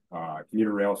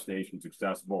commuter rail stations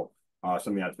accessible.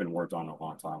 Something that's been worked on a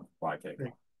long time by KCON.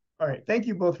 Great. All right. Thank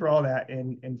you both for all that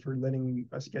and for letting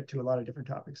us get to a lot of different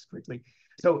topics quickly.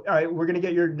 So we're going to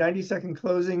get your 90-second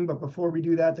closing. But before we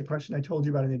do that, the question I told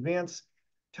you about in advance,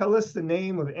 tell us the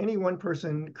name of any one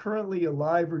person currently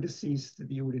alive or deceased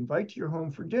that you would invite to your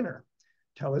home for dinner.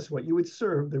 Tell us what you would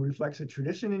serve that reflects a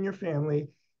tradition in your family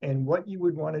and what you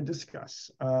would want to discuss.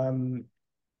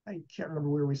 I can't remember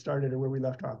where we started or where we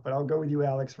left off, but I'll go with you,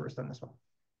 Alex, first on this one.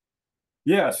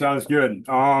 Yeah, sounds good.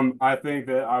 I think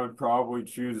that I would probably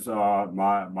choose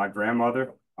my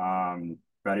grandmother,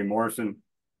 Betty Morrison,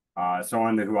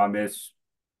 someone who I miss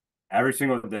every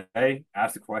single day,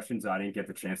 ask the questions I didn't get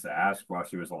the chance to ask while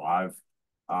she was alive.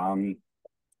 I'll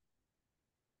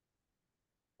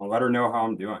let her know how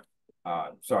I'm doing.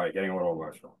 Sorry, getting a little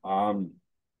emotional.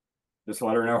 Just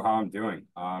let her know how I'm doing.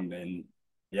 And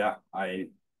yeah,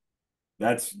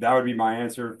 that would be my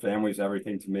answer. Family's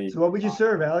everything to me. So what would you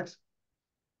serve, Alex?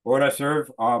 What would I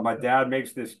serve? My dad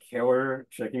makes this killer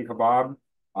chicken kebab.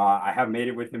 I have made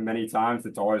it with him many times.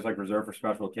 It's always like reserved for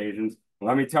special occasions.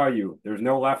 Let me tell you, there's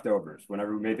no leftovers.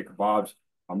 Whenever we made the kebabs,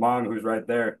 my mom, who's right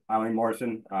there, Eileen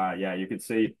Morrison, yeah, you could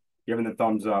see giving the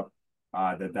thumbs up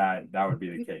that would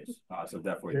be the case. So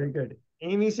definitely. Very good.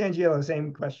 Amy Sangiolo,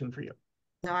 same question for you.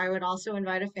 So I would also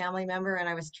invite a family member, and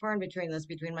I was torn between this,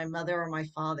 between my mother or my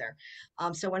father.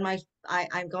 So when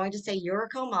I'm going to say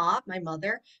Yuriko Ma, my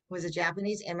mother, who was a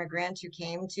Japanese immigrant who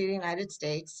came to the United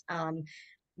States.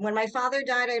 When my father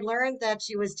died, I learned that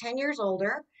she was 10 years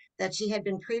older, that she had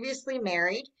been previously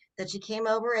married, that she came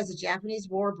over as a Japanese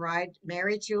war bride,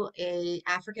 married to a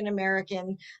African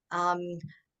American um,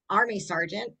 army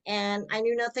sergeant, and I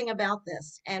knew nothing about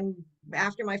this. And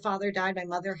after my father died, my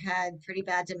mother had pretty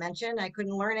bad dementia. I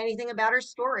couldn't learn anything about her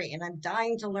story, and I'm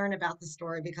dying to learn about the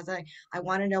story because I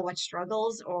want to know what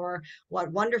struggles or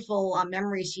what wonderful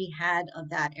memories she had of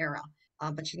that era.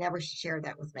 But she never shared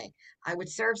that with me. I would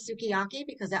serve sukiyaki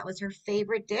because that was her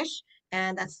favorite dish,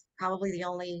 and that's probably the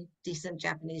only decent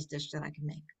Japanese dish that I can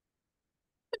make.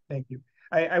 Thank you.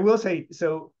 I will say,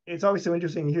 so it's always so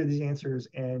interesting to hear these answers,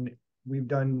 and we've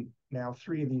done now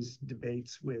 3 of these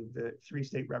debates with the 3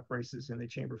 state rep races in the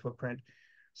chamber footprint.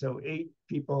 So 8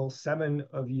 people, 7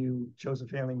 of you chose a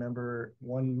family member,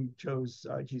 1 chose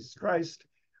Jesus Christ.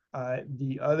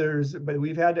 The others, but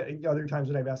we've had other times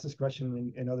when I've asked this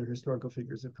question and other historical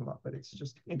figures have come up, but it's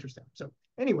just interesting. So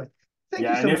anyway, thank you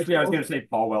Yeah, so much. initially I was going to say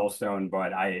Paul Wellstone,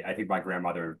 but I think my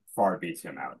grandmother far beats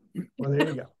him out. Well, there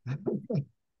you go.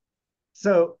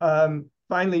 So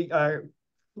finally,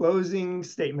 closing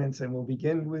statements, and we'll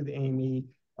begin with Amy.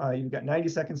 You've got 90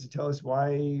 seconds to tell us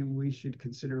why we should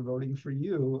consider voting for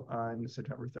you on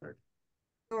September 3rd.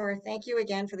 Sure. Thank you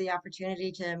again for the opportunity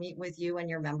to meet with you and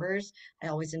your members. I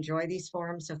always enjoy these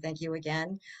forums, so thank you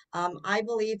again. I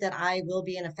believe that I will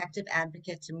be an effective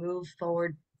advocate to move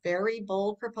forward very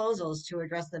bold proposals to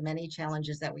address the many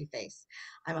challenges that we face.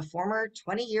 I'm a former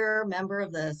 20-year member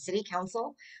of the City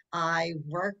Council. I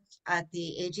worked at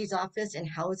the AG's office in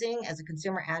housing as a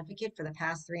consumer advocate for the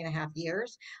past 3.5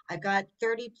 years. I've got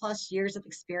 30 plus years of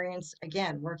experience,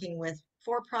 again, working with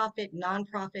for-profit,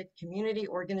 nonprofit, community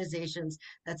organizations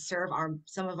that serve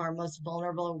some of our most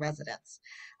vulnerable residents.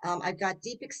 I've got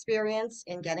deep experience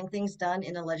in getting things done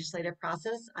in the legislative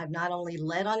process. I've not only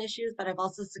led on issues, but I've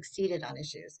also succeeded on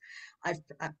issues. I've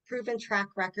a proven track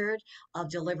record of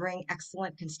delivering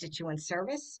excellent constituent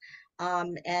service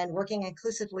and working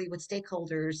inclusively with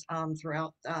stakeholders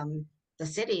throughout the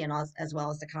city and as well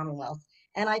as the Commonwealth.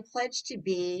 And I pledge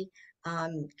to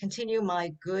continue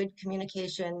my good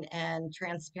communication and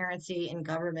transparency in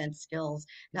government skills.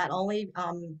 Not only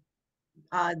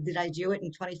did I do it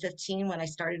in 2015 when I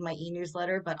started my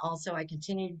e-newsletter, but also I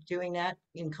continued doing that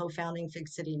in co-founding Fig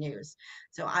City News.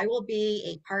 So I will be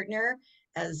a partner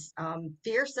as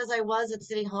fierce as I was at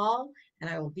City Hall, and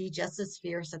I will be just as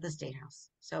fierce at the State House.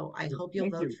 So I hope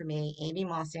you'll vote for me, Amy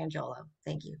Sangiolo.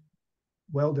 Thank you.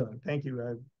 Well done. Thank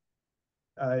you.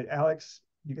 Alex,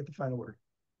 you get the final word.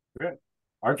 Good.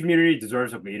 Our community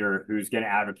deserves a leader who's going to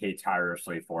advocate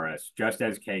tirelessly for us, just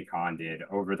as Kay Khan did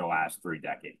over the last 3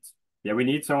 decades. Yet we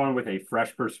need someone with a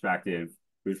fresh perspective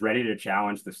who's ready to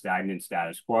challenge the stagnant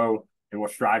status quo and will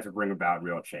strive to bring about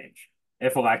real change.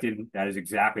 If elected, that is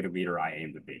exactly the leader I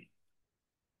aim to be.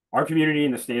 Our community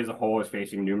and the state as a whole is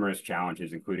facing numerous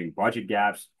challenges, including budget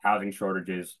gaps, housing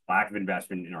shortages, lack of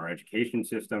investment in our education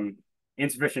system,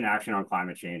 insufficient action on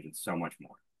climate change, and so much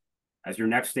more. As your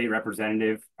next state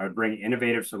representative, I would bring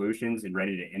innovative solutions and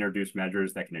ready to introduce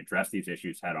measures that can address these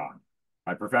issues head on.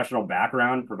 My professional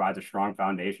background provides a strong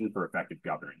foundation for effective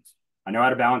governance. I know how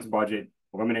to balance a budget,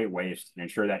 eliminate waste, and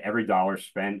ensure that every dollar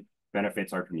spent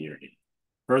benefits our community.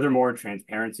 Furthermore,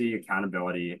 transparency,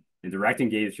 accountability, and direct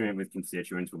engagement with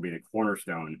constituents will be the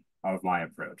cornerstone of my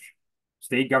approach.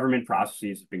 State government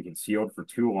processes have been concealed for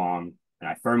too long, and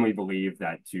I firmly believe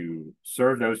that to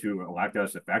serve those who elect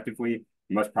us effectively,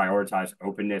 we must prioritize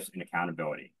openness and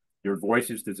accountability. Your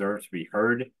voices deserve to be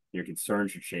heard, and your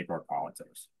concerns should shape our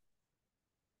politics.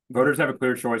 Voters have a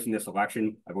clear choice in this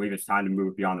election. I believe it's time to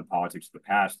move beyond the politics of the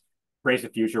past, embrace a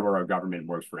future where our government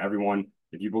works for everyone.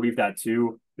 If you believe that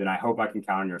too, then I hope I can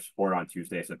count on your support on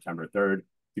Tuesday, September 3rd.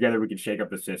 Together, we can shake up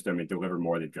the system and deliver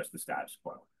more than just the status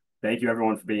quo. Thank you,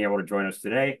 everyone, for being able to join us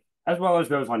today, as well as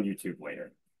those on YouTube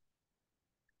later.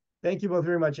 Thank you both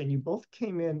very much. And you both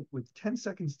came in with 10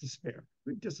 seconds to spare.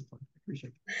 Good discipline. I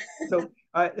appreciate it. So,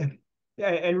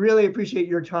 and really appreciate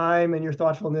your time and your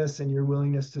thoughtfulness and your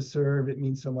willingness to serve. It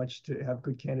means so much to have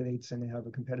good candidates and to have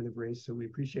a competitive race. So we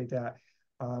appreciate that.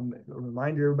 A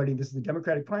reminder, everybody, this is the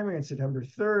Democratic primary on September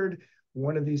 3rd.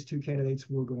 one of these two candidates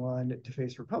will go on to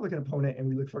face a Republican opponent, and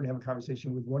we look forward to having a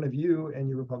conversation with one of you and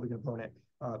your Republican opponent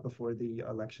before the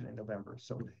election in November.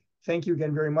 So thank you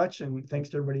again very much, and thanks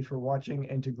to everybody for watching,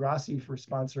 and to Grassi for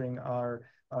sponsoring our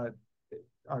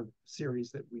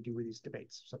series that we do with these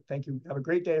debates. So thank you. Have a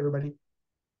great day, everybody.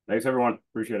 Thanks, everyone.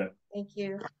 Appreciate it. Thank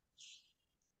you.